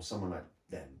or someone like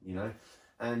them,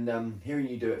 And hearing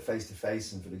you do it face to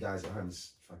face and for the guys at home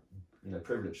is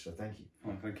privilege. So thank you.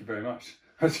 Oh, thank you very much.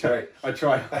 I try. I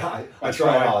try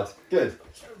hard. Good.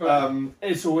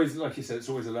 It's always, like you said, it's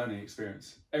always a learning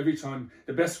experience. Every time,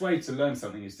 the best way to learn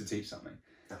something is to teach something.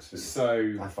 Absolutely.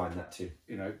 So I find that too.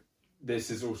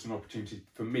 This is also an opportunity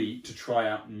for me to try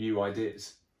out new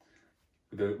ideas.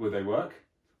 Will they work?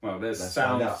 Well, there's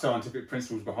sound scientific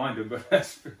principles behind them, but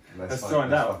let's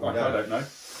find out. I don't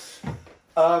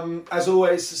know. As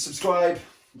always, subscribe.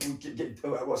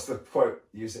 What's the quote?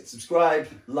 Use it. Subscribe,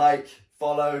 like,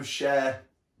 follow, share,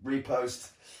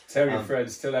 repost. Tell your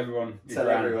friends. Tell everyone. Tell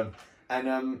everyone.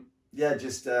 And yeah,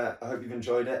 just I hope you've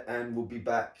enjoyed it, and we'll be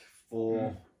back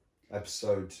for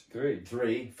episode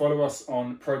 3. Follow us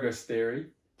on Progress Theory.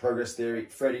 Progress Theory,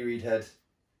 Freddie Reedhead,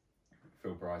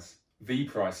 Phil Price, the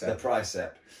Pricep. The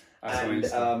Pricep.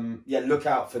 And yeah, look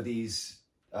out for these.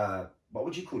 What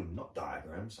would you call them? Not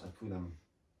diagrams. I'd call them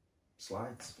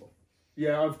slides.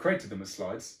 Yeah, I've created them as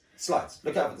slides. Slides.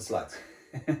 Look out for the slides.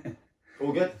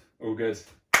 All good? All good.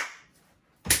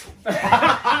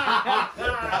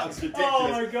 That was ridiculous. Oh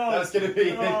my God. That's going to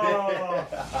be...